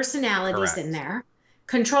A personalities in there.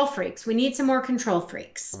 Control freaks. We need some more control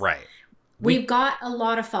freaks. Right. We've got a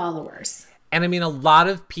lot of followers. And I mean, a lot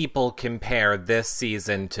of people compare this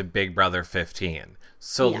season to Big Brother 15.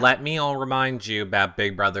 So let me all remind you about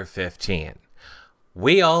Big Brother 15.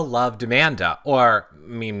 We all loved Amanda. Or, I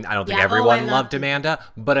mean, I don't think everyone loved Amanda.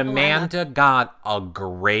 But Amanda got a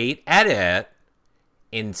great edit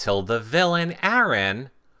until the villain, Aaron,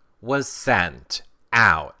 was sent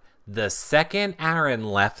out. The second Aaron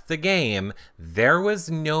left the game, there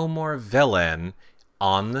was no more villain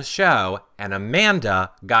on the show, and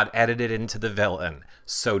Amanda got edited into the villain.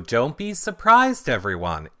 So don't be surprised,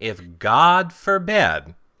 everyone, if, God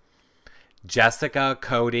forbid, Jessica,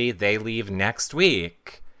 Cody, they leave next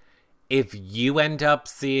week, if you end up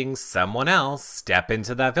seeing someone else step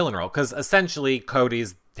into that villain role. Because essentially,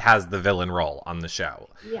 Cody's has the villain role on the show.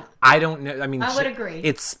 Yeah. I don't know. I mean, I would agree.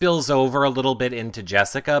 It spills over a little bit into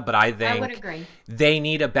Jessica, but I think would agree. They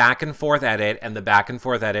need a back and forth edit, and the back and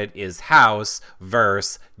forth edit is House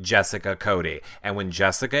versus Jessica, Cody. And when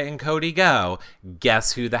Jessica and Cody go,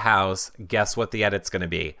 guess what the edit's going to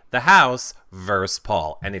be? The House versus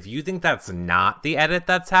Paul. And if you think that's not the edit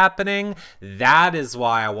that's happening, that is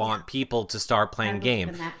why I want people to start playing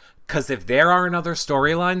game. Because if there aren't other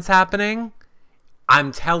storylines happening,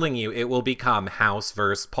 I'm telling you, it will become House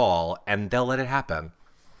versus Paul, and they'll let it happen.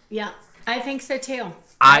 Yeah, I think so too.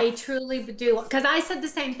 I truly do. Because I said the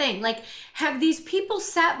same thing. Like, have these people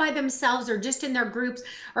sat by themselves or just in their groups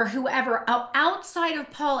or whoever outside of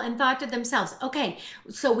Paul and thought to themselves, okay,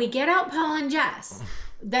 so we get out Paul and Jess.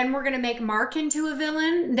 Then we're going to make Mark into a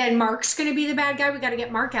villain. Then Mark's going to be the bad guy. We got to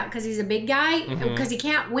get Mark out because he's a big guy. Because he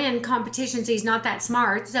can't win competitions. He's not that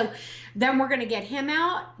smart. So then we're going to get him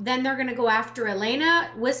out. Then they're going to go after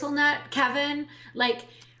Elena, Whistlenut, Kevin. Like,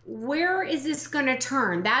 where is this going to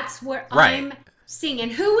turn? That's what I'm seeing.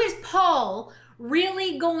 And who is Paul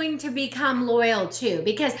really going to become loyal to?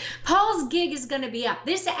 Because Paul's gig is going to be up.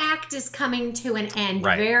 This act is coming to an end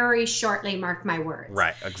very shortly, mark my words.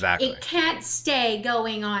 Right, exactly. It can't stay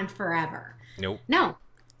going on forever. Nope. No.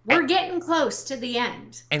 We're getting close to the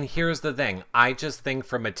end. And here's the thing. I just think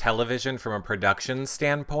from a production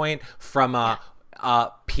standpoint, from a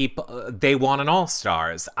people, they want an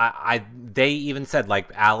all-stars. They even said, like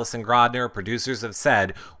Allison Grodner, producers have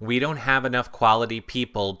said, we don't have enough quality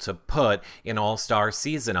people to put an all-star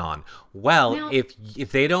season on. Well, now,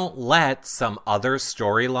 if they don't let some other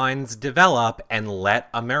storylines develop and let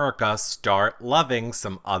America start loving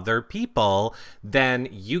some other people, then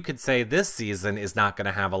you could say this season is not going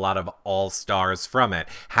to have a lot of all-stars from it.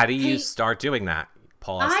 How do you start doing that?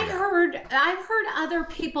 I've heard other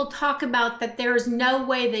people talk about that there's no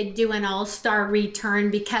way they do an all-star return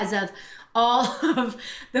because of all of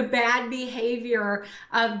the bad behavior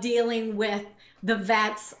of dealing with the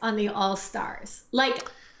vets on the all-stars. Like,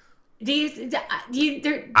 you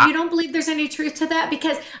don't believe there's any truth to that?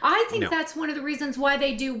 Because I think that's one of the reasons why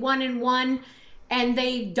they do 1-and-1 and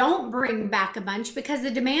they don't bring back a bunch, because the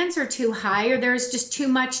demands are too high or there's just too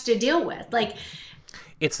much to deal with. Like,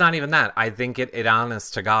 it's not even that. I think it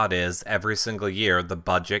honest to God is every single year the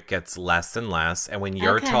budget gets less and less. And when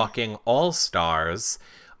you're talking all-stars,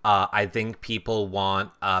 I think people want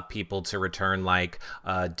people to return like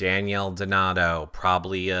Danielle Donato,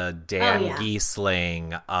 probably Dan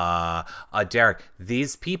Giesling, Derek.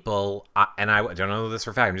 These people, and I don't know this for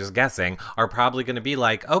a fact, I'm just guessing, are probably going to be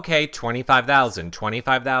like, okay, 25,000,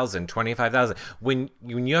 25,000, 25,000. When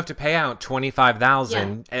you have to pay out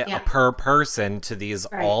 25,000 per person to these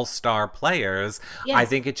all-star players, I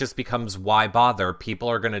think it just becomes, why bother? People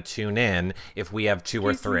are going to tune in if we have 2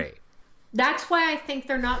 or 3. That's why I think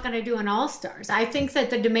they're not going to do an all-stars. I think that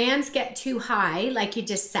the demands get too high, like you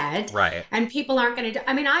just said. Right. And people aren't going to do...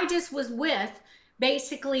 I mean, I just was with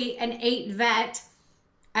basically an 8 vet,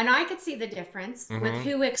 and I could see the difference with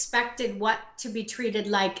who expected what to be treated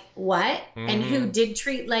like what, and who did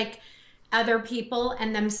treat like other people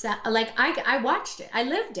and themselves. Like, I watched it. I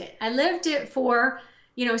lived it. I lived it for,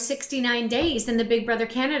 69 days in the Big Brother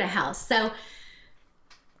Canada house. So,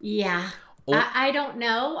 yeah. I don't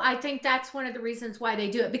know. I think that's one of the reasons why they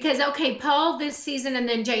do it. Because, Paul this season and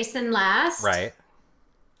then Jason last. Right.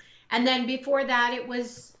 And then before that, it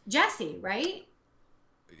was Jesse, right?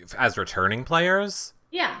 As returning players?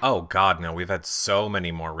 Yeah. Oh, God, no. We've had so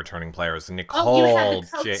many more returning players. Nicole, you had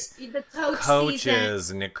the coaches,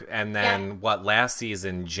 season. And then, last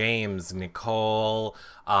season, James, Nicole,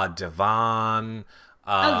 Devon.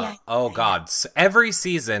 God. So every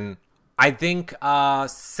season... I think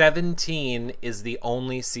 17 is the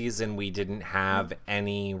only season we didn't have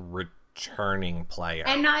any returning player.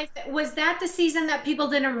 And was that the season that people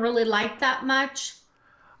didn't really like that much?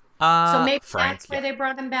 So maybe that's why they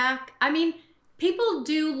brought them back. I mean, people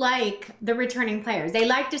do like the returning players. They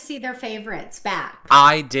like to see their favorites back.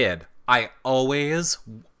 I did. I always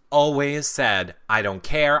said, I don't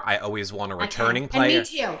care. I always want a returning player.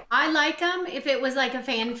 And me too. I like them. If it was like a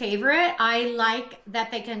fan favorite, I like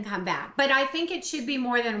that they can come back. But I think it should be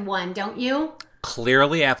more than one, don't you?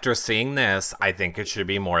 Clearly, after seeing this, I think it should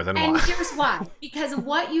be more than one. And here's why. Because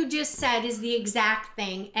what you just said is the exact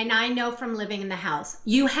thing. And I know from living in the house,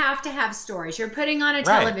 you have to have stories. You're putting on a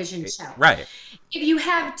television show. Right. If you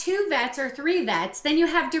have 2 vets or 3 vets, then you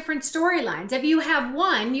have different storylines. If you have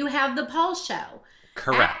one, you have the Paul show.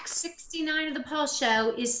 Correct. Act 69 of the Paul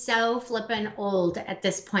show is so flippin' old at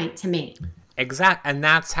this point to me. Exact, and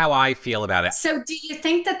that's how I feel about it. So do you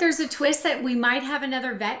think that there's a twist that we might have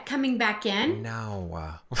another vet coming back in?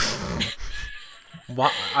 No.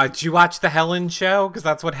 Did you watch the Helen show? Because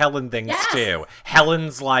that's what Helen thinks too.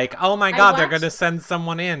 Helen's like, oh my God, they're going to send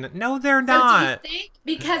someone in. No, they're not. Do you think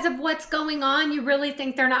because of what's going on, you really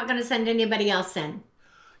think they're not going to send anybody else in?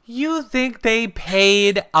 You think they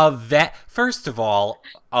paid a vet? First of all,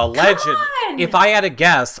 if I had to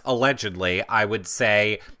guess, allegedly, I would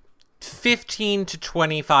say 15 to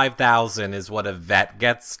 25,000 is what a vet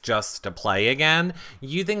gets just to play again.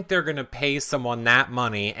 You think they're going to pay someone that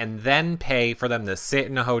money and then pay for them to sit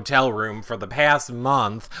in a hotel room for the past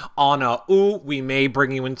month on we may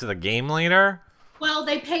bring you into the game later? Well,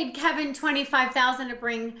 they paid Kevin $25,000 to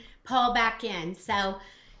bring Paul back in. So,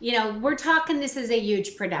 you know, we're talking, this is a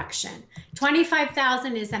huge production.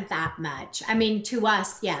 25,000 isn't that much. I mean, to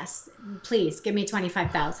us, yes. Please give me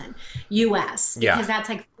 25,000 US because that's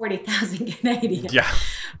like 40,000 Canadian. Yeah.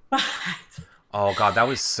 But oh God, that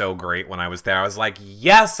was so great when I was there. I was like,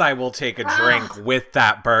 yes, I will take a drink with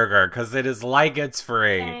that burger because it is like it's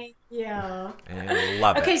free. Thank you. And I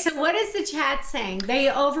love it. Okay, so what is the chat saying?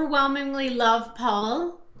 They overwhelmingly love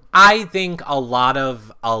Paul. I think a lot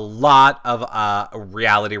of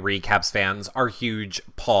reality recaps fans are huge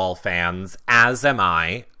Paul fans, as am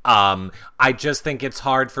I. I just think it's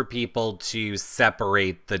hard for people to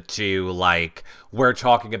separate the two, like, we're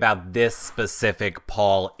talking about this specific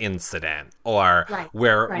Paul incident, or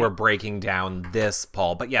we're breaking down this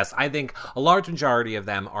Paul. But yes, I think a large majority of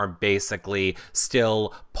them are basically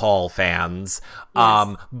still Paul fans.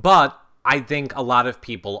 Yes. But I think a lot of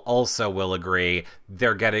people also will agree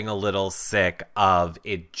they're getting a little sick of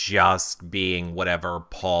it just being whatever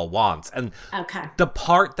Paul wants. And the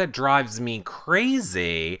part that drives me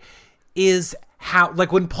crazy is how,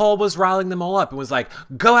 like, when Paul was riling them all up and was like,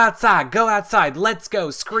 go outside, let's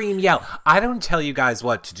go, scream, yell. I don't tell you guys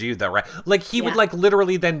what to do, though, right? Like, he would, like,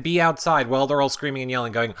 literally then be outside while they're all screaming and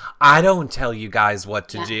yelling, going, I don't tell you guys what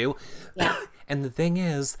to do. Yeah. And the thing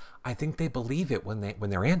is, I think they believe it when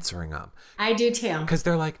they're answering them. I do too. Because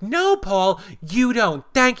they're like, no, Paul, you don't.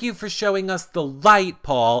 Thank you for showing us the light,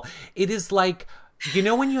 Paul. It is like, you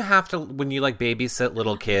know when you like babysit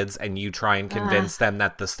little kids and you try and convince them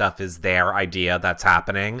that the stuff is their idea that's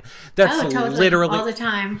happening? That's totally. Literally all the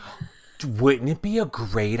time. Wouldn't it be a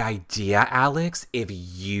great idea, Alex, if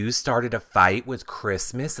you started a fight with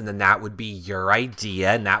Christmas and then that would be your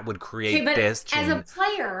idea and that would create this? As a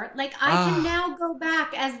player, like I can now go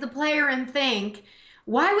back as the player and think,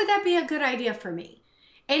 why would that be a good idea for me?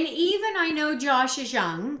 And even I know Josh is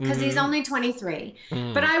young because he's only 23,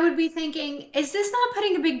 but I would be thinking, is this not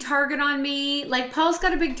putting a big target on me? Like Paul's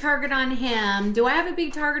got a big target on him. Do I have a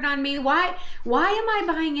big target on me? Why am I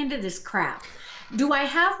buying into this crap? Do I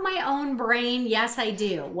have my own brain? Yes, I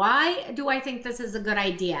do. Why do I think this is a good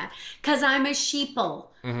idea? Because I'm a sheeple.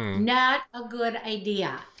 Not a good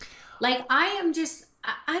idea. Like, I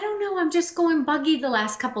don't know. I'm just going buggy the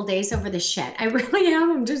last couple days over this shit. I really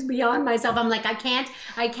am. I'm just beyond myself. I'm like, I can't.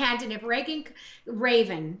 And if Reagan,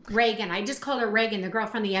 I just called her Reagan, the girl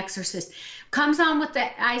from The Exorcist, comes on with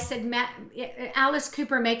I said, Alice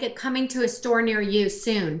Cooper, make it coming to a store near you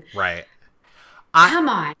soon. Right. Come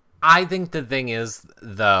on. I think the thing is,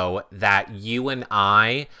 though, that you and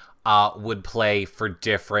I would play for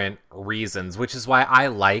different reasons, which is why I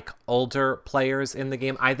like older players in the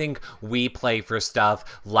game. I think we play for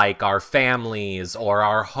stuff like our families or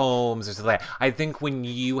our homes or something like that. I think when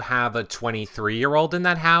you have a 23-year-old in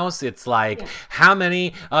that house, it's like, how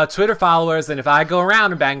many Twitter followers, and if I go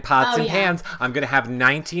around and bang pots and pans, I'm going to have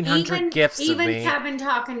 1,900 gifts of me. Even Kevin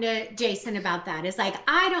talking to Jason about that is like,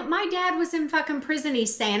 my dad was in fucking prison,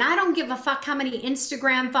 he's saying, I don't give a fuck how many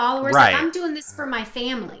Instagram followers. Like, I'm doing this for my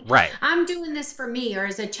family. Right. I'm doing this for me, or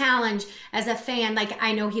as a challenge, as a fan. Like,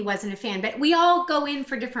 I know he wasn't a fan, but we all go in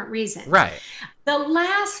for different reasons. Right. The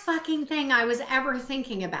last fucking thing I was ever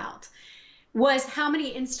thinking about was how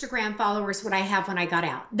many Instagram followers would I have when I got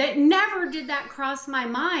out? That never did that cross my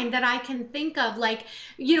mind that I can think of. Like,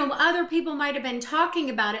 other people might have been talking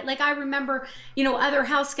about it. Like I remember, other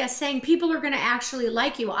house guests saying people are going to actually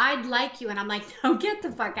like you. I'd like you. And I'm like, no, get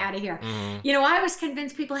the fuck out of here. I was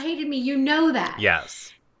convinced people hated me. You know that.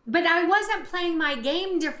 Yes. But I wasn't playing my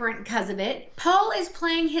game different because of it. Paul is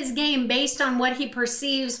playing his game based on what he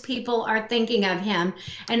perceives people are thinking of him.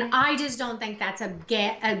 And I just don't think that's a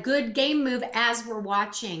good game move as we're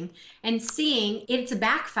watching and seeing. It's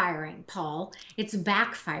backfiring, Paul. It's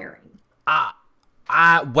backfiring.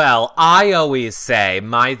 Well, I always say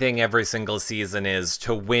my thing every single season is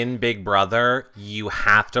to win Big Brother, you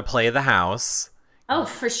have to play the house. Oh,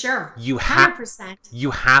 for sure. 100%.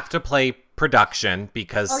 You have to play production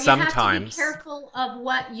because sometimes you have to be careful of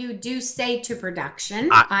what you do say to production.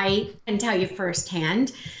 I can tell you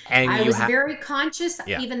firsthand. And I was very conscious,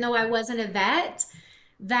 even though I wasn't a vet,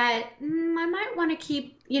 that I might want to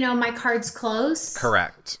keep, my cards close.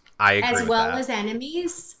 Correct. I agree as well as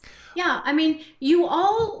enemies. Yeah, I mean, you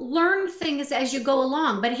all learn things as you go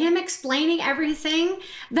along, but him explaining everything,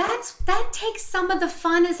 that takes some of the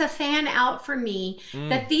fun as a fan out for me,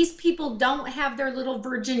 that these people don't have their little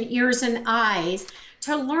virgin ears and eyes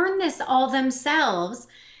to learn this all themselves.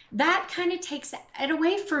 That kind of takes it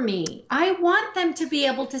away from me. I want them to be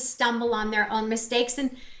able to stumble on their own mistakes,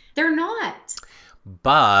 and they're not.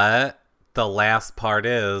 But the last part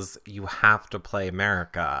is you have to play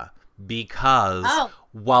America. Because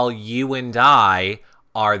while you and I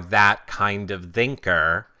are that kind of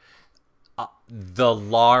thinker, the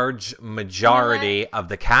large majority of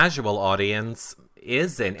the casual audience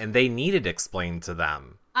isn't, and they need it explained to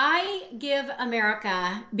them. I give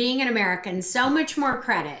America, being an American, so much more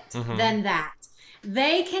credit than that.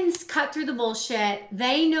 They can cut through the bullshit.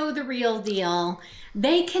 They know the real deal.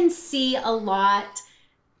 They can see a lot.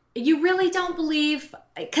 You really don't believe,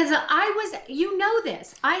 because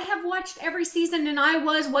this. I have watched every season and I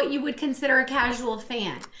was what you would consider a casual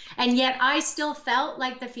fan. And yet I still felt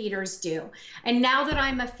like the feeders do. And now that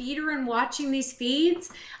I'm a feeder and watching these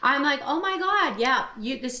feeds, I'm like, oh my God, yeah,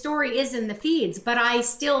 the story is in the feeds, but I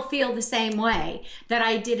still feel the same way that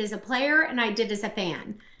I did as a player and I did as a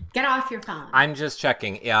fan. Get off your phone. I'm just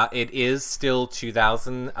checking. Yeah, it is still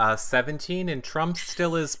 2017, and Trump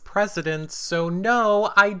still is president. So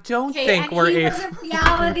no, I don't think we're. He was a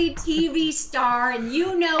reality TV star, and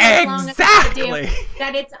as long as I do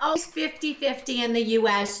that it's always 50-50 in the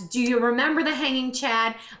U.S. Do you remember the hanging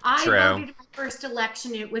Chad? I voted in my first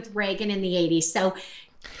election with Reagan in the 80s. So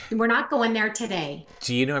we're not going there today.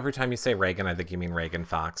 Do you know every time you say Reagan, I think you mean Reagan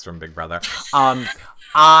Fox from Big Brother.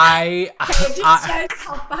 It just shows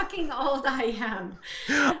how fucking old I am.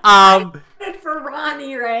 I voted for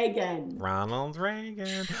Ronnie Reagan. Ronald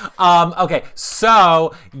Reagan. Okay,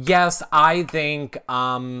 so yes, I think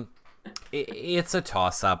it's a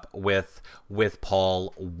toss-up with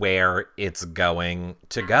Paul where it's going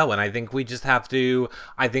to go, and I think we just have to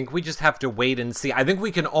wait and see. I think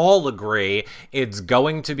we can all agree it's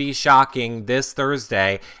going to be shocking this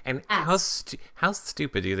Thursday. And how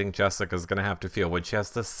stupid do you think Jessica's going to have to feel when she has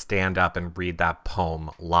to stand up and read that poem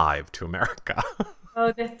live to America?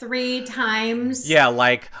 Oh, the 3 times. Yeah,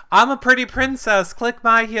 like, I'm a pretty princess, click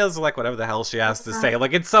my heels, like whatever the hell she has to say.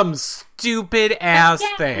 Like, it's some stupid ass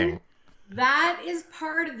thing. That is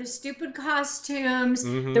part of the stupid costumes,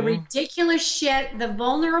 the ridiculous shit, the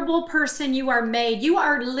vulnerable person you are made. You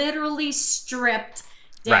are literally stripped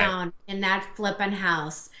down in that flippin'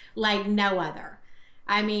 house like no other.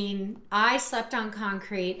 I mean, I slept on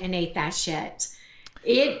concrete and ate that shit.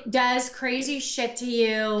 It does crazy shit to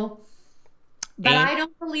you. But I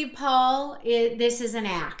don't believe Paul, this is an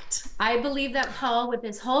act. I believe that Paul, with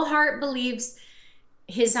his whole heart, believes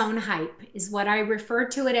his own hype is what I refer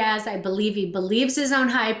to it as. I believe he believes his own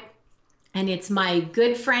hype. And it's my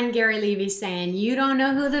good friend Gary Levy saying, you don't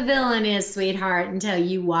know who the villain is, sweetheart, until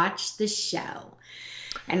you watch the show.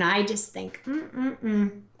 And I just think,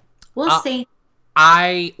 we'll see.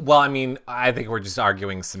 I think we're just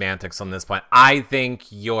arguing semantics on this point. I think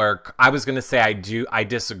I was going to say I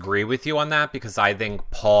disagree with you on that, because I think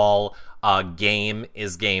Paul, game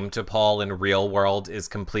is game to Paul and real world is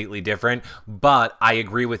completely different. But I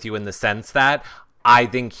agree with you in the sense that I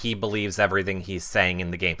think he believes everything he's saying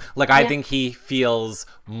in the game. Like, I think he feels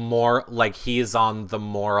more like he's on the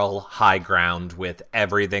moral high ground with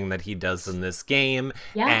everything that he does in this game.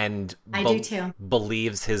 Yeah, and I do too.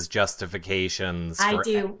 Believes his justifications for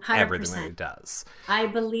everything that he does. I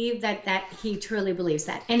believe that he truly believes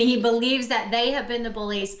that. And he believes that they have been the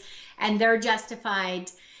bullies and they're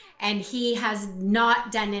justified. and he has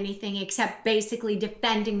not done anything except basically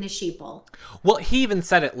defending the sheeple. Well, he even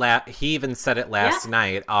said it last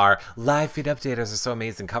night. Our live feed updaters are so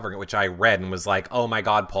amazing covering it, which I read and was like, oh my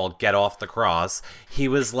God, Paul, get off the cross. He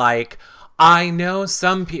was like, I know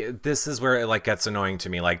some people, this is where it like gets annoying to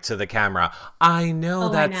me, like to the camera. I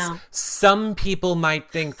know some people might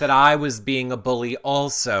think that I was being a bully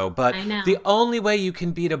also, but the only way you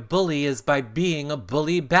can beat a bully is by being a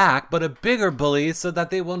bully back, but a bigger bully so that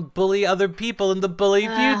they won't bully other people in the bully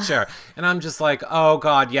future. And I'm just like, oh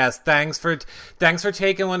God, yes, thanks for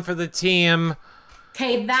taking one for the team.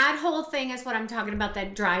 Okay, that whole thing is what I'm talking about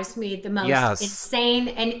that drives me the most insane.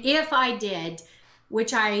 And if I did,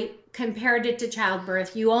 which I compared it to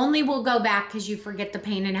childbirth, you only will go back because you forget the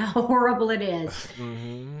pain and how horrible it is.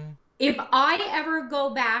 If I ever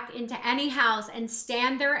go back into any house and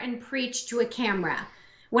stand there and preach to a camera,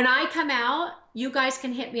 when I come out, you guys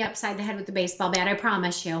can hit me upside the head with the baseball bat. I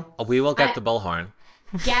promise you. We will get the bullhorn.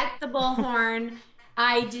 Get the bullhorn.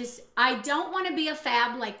 I don't want to be a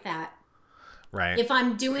fab like that. Right. If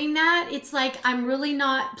I'm doing that, it's like I'm really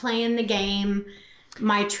not playing the game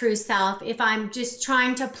my true self. If I'm just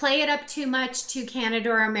trying to play it up too much to Canada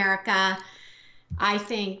or America, I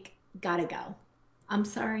think gotta go. I'm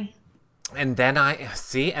sorry. And then I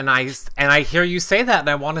hear you say that and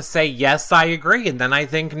I want to say, yes, I agree. And then I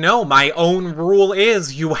think, no, my own rule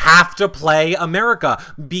is you have to play America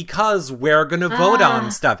because we're going to vote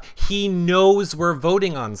on stuff. He knows we're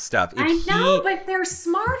voting on stuff. I know, but they're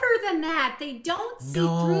smarter than that. They don't see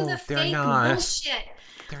through the fake bullshit.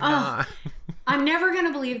 They're not. I'm never going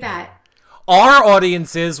to believe that. Our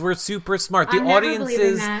audiences were super smart. The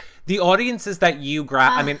That. audiences that you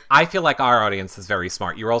grab, I mean, I feel like our audience is very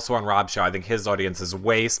smart. You're also on Rob's show. I think his audience is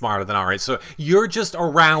way smarter than ours. So you're just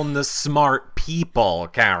around the smart people,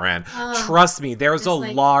 Karen. Trust me, there's a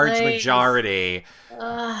large majority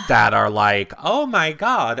that are like, oh my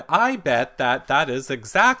God, I bet that is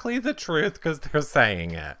exactly the truth because they're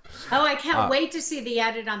saying it. Oh, I can't wait to see the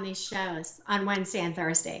edit on these shows on Wednesday and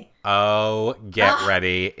Thursday. Oh, get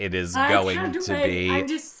ready. It is going to be. I'm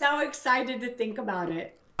just so excited to think about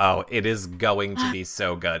it. Oh, it is going to be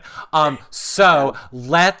so good. So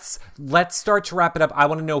let's start to wrap it up. I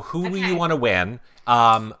want to know who you want to win.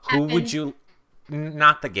 Who would you?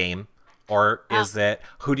 Not the game, or is it?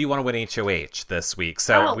 Who do you want to win HOH this week?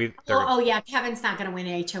 So yeah, Kevin's not going to win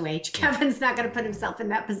HOH. Kevin's not going to put himself in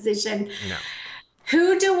that position. No.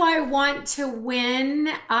 Who do I want to win?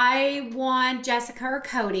 I want Jessica or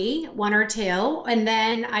Cody, one or two, and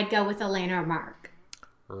then I'd go with Elena or Mark.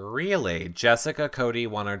 Really? Jessica, Cody,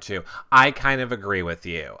 1 or 2. I kind of agree with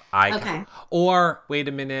you. Okay. Or, wait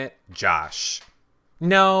a minute, Josh.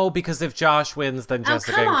 No, because if Josh wins, then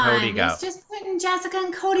Jessica and Cody go. It's just putting Jessica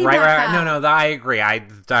and Cody back up. No, I agree. I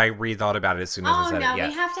rethought about it as soon as I said it.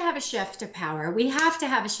 We have to have a shift of power. We have to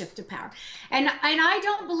have a shift of power. And I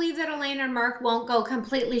don't believe that Elena and Mark won't go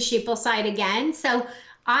completely sheeple side again. So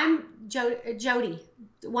I'm Jody.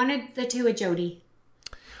 One of the two of Jody.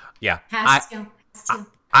 Yeah. Has to.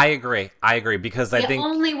 I agree because I think the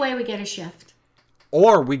only way we get a shift.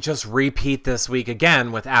 Or we just repeat this week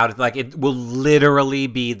again without, like, it will literally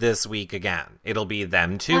be this week again. It'll be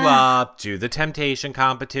them two up, do the temptation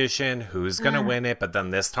competition, who's going to win it, but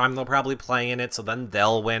then this time they'll probably play in it, so then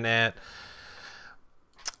they'll win it.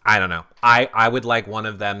 I don't know. I would like one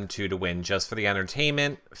of them two to win just for the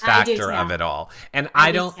entertainment factor of it all. And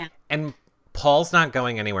and Paul's not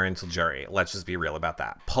going anywhere until jury. Let's just be real about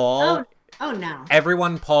that. Paul... Oh, no.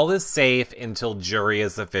 Paul is safe until jury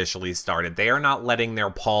is officially started. They are not letting their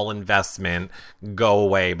Paul investment go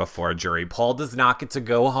away before jury. Paul does not get to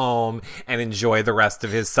go home and enjoy the rest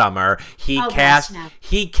of his summer. He cashed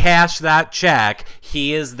that check.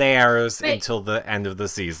 He is theirs until the end of the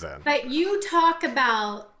season. But you talk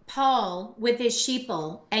about Paul with his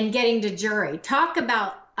sheeple and getting to jury. Talk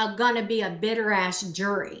about gonna be a bitter-ass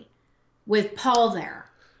jury with Paul there.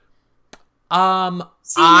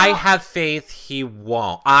 I have faith he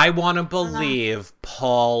won't. I want to believe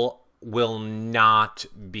Paul will not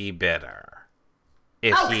be bitter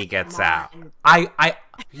if he gets out.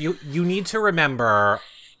 You need to remember,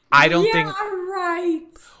 I don't think... Yeah, right.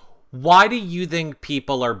 Why do you think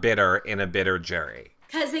people are bitter in a bitter jury?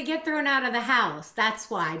 Because they get thrown out of the house. That's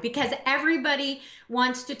why. Because everybody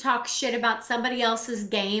wants to talk shit about somebody else's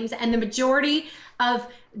games. And the majority of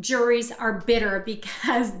juries are bitter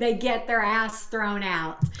because they get their ass thrown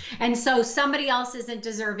out. And so somebody else isn't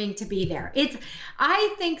deserving to be there.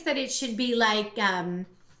 I think that it should be like,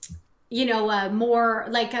 more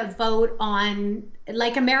like a vote on,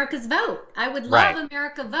 like America's Vote. I would love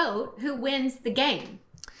America Vote, who wins the game.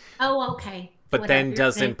 Oh, okay. But then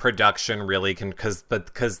doesn't production really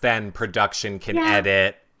because then production can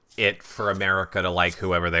edit it for America to like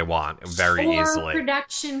whoever they want very easily. Or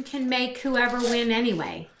production can make whoever win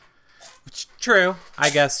anyway. True. I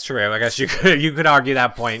guess you could argue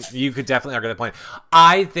that point. You could definitely argue that point.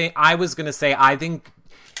 I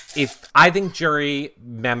think jury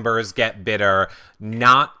members get bitter,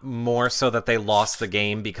 not more so that they lost the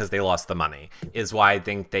game because they lost the money, is why I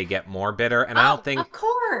think they get more bitter. And of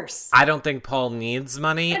course. I don't think Paul needs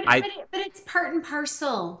money. But it's part and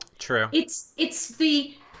parcel. True. It's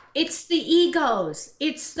the egos.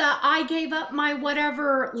 It's the I gave up my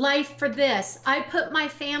whatever life for this. I put my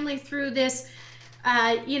family through this.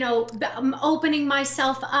 Opening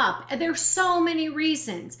myself up. There's so many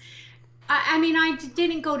reasons. I mean, I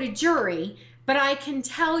didn't go to jury, but I can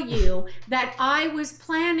tell you that I was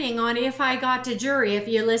planning on, if I got to jury, if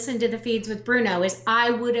you listen to the feeds with Bruno, is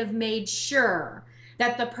I would have made sure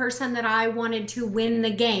that the person that I wanted to win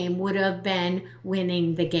the game would have been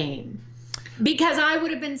winning the game. Because I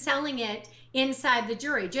would have been selling it inside the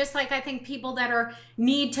jury, just like I think people that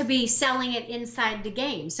need to be selling it inside the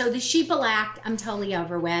game. So the sheeple act, I'm totally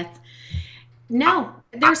over with. No,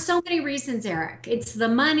 there's so many reasons, Eric. It's the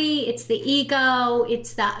money, it's the ego,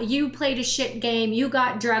 it's you played a shit game, you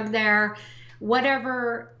got drugged there,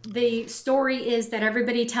 whatever the story is that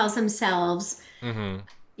everybody tells themselves,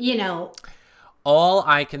 All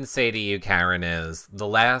I can say to you, Karen, is the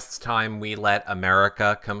last time we let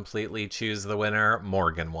America completely choose the winner,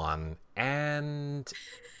 Morgan won. And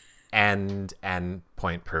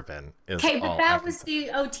point proven. Okay, but that was the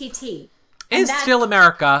OTT. It's still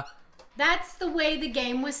America. That's the way the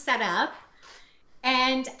game was set up.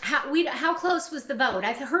 And how close was the vote?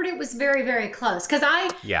 I heard it was very, very close. Because I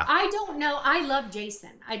don't know. I love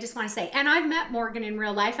Jason. I just want to say. And I've met Morgan in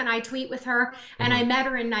real life, and I tweet with her, and I met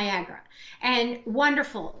her in Niagara. And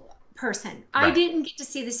wonderful person. Right. I didn't get to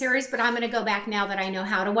see the series, but I'm going to go back now that I know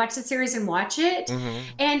how to watch the series and watch it.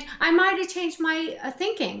 And I might have changed my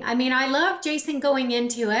thinking. I mean, I love Jason going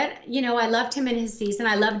into it. I loved him in his season.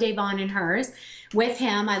 I love Davon in hers. With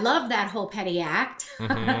him, I love that whole petty act.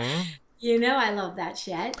 I love that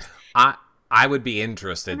shit. I would be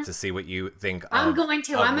interested to see what you think. I'm going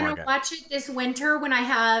to watch it this winter when I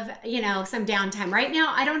have, some downtime. Right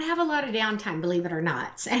now, I don't have a lot of downtime, believe it or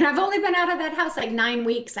not. And I've only been out of that house like 9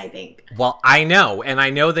 weeks, I think. Well, I know, and I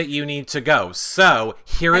know that you need to go. So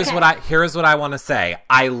here is what I want to say.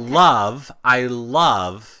 I love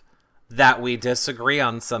that we disagree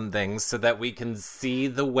on some things so that we can see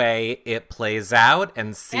the way it plays out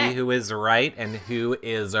and see who is right and who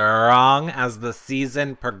is wrong as the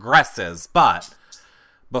season progresses. But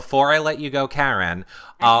before I let you go, Karen,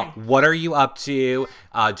 what are you up to?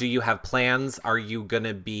 Do you have plans? Are you going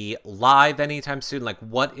to be live anytime soon? Like,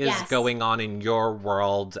 what is going on in your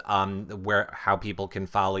world, how people can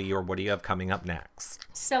follow you, or what do you have coming up next?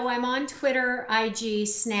 So I'm on Twitter, IG,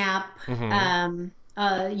 Snap,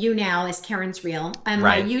 YouNow is Karen's Real. And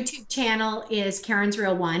my YouTube channel is Karen's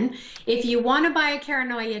Real 1. If you want to buy a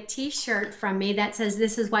Karenoia t-shirt from me that says,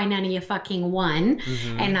 "This is why none of you fucking won,"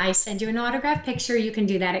 and I send you an autographed picture, you can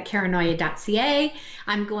do that at karenoia.ca.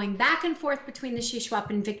 I'm going back and forth between the Shuswap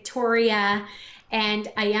and Victoria, and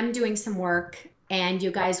I am doing some work, and you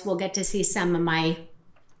guys will get to see some of my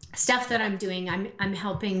stuff that I'm doing. I'm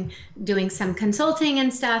helping doing some consulting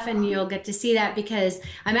and stuff, and you'll get to see that because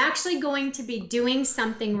I'm actually going to be doing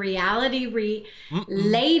something reality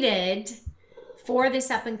related for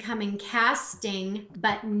this up and coming casting,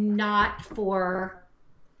 but not for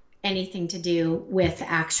anything to do with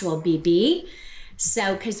actual BB.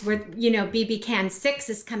 So, because BB Can 6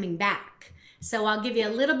 is coming back. So I'll give you a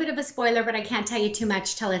little bit of a spoiler, but I can't tell you too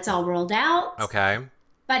much till it's all rolled out. Okay.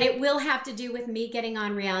 But it will have to do with me getting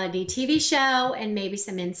on reality TV show and maybe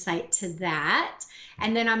some insight to that.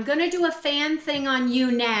 And then I'm going to do a fan thing on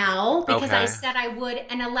YouNow because I said I would,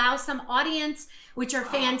 and allow some audience, which are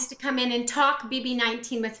fans, to come in and talk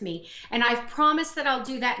BB19 with me. And I've promised that I'll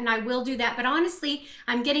do that, and I will do that. But honestly,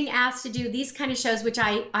 I'm getting asked to do these kind of shows, which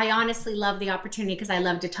I honestly love the opportunity because I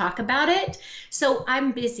love to talk about it. So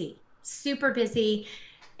I'm busy, super busy,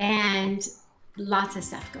 and lots of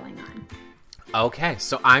stuff going on. Okay,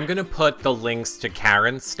 so I'm going to put the links to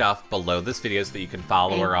Karen's stuff below this video so that you can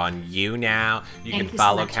follow her on YouNow. You can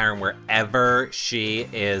follow Karen wherever she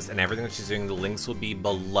is and everything that she's doing. The links will be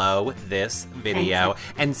below this video.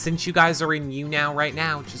 And since you guys are in YouNow right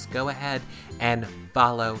now, just go ahead and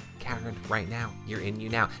follow Karen, right now. You're in You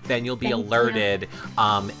Now. Then you'll be alerted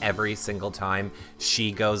every single time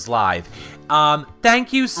she goes live.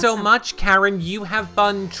 Thank you so much, Karen. You have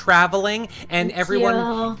fun traveling. And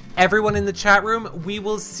everyone in the chat room, we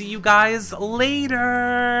will see you guys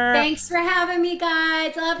later. Thanks for having me,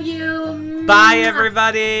 guys. Love you. Bye,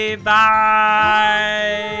 everybody. Bye.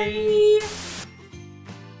 Bye.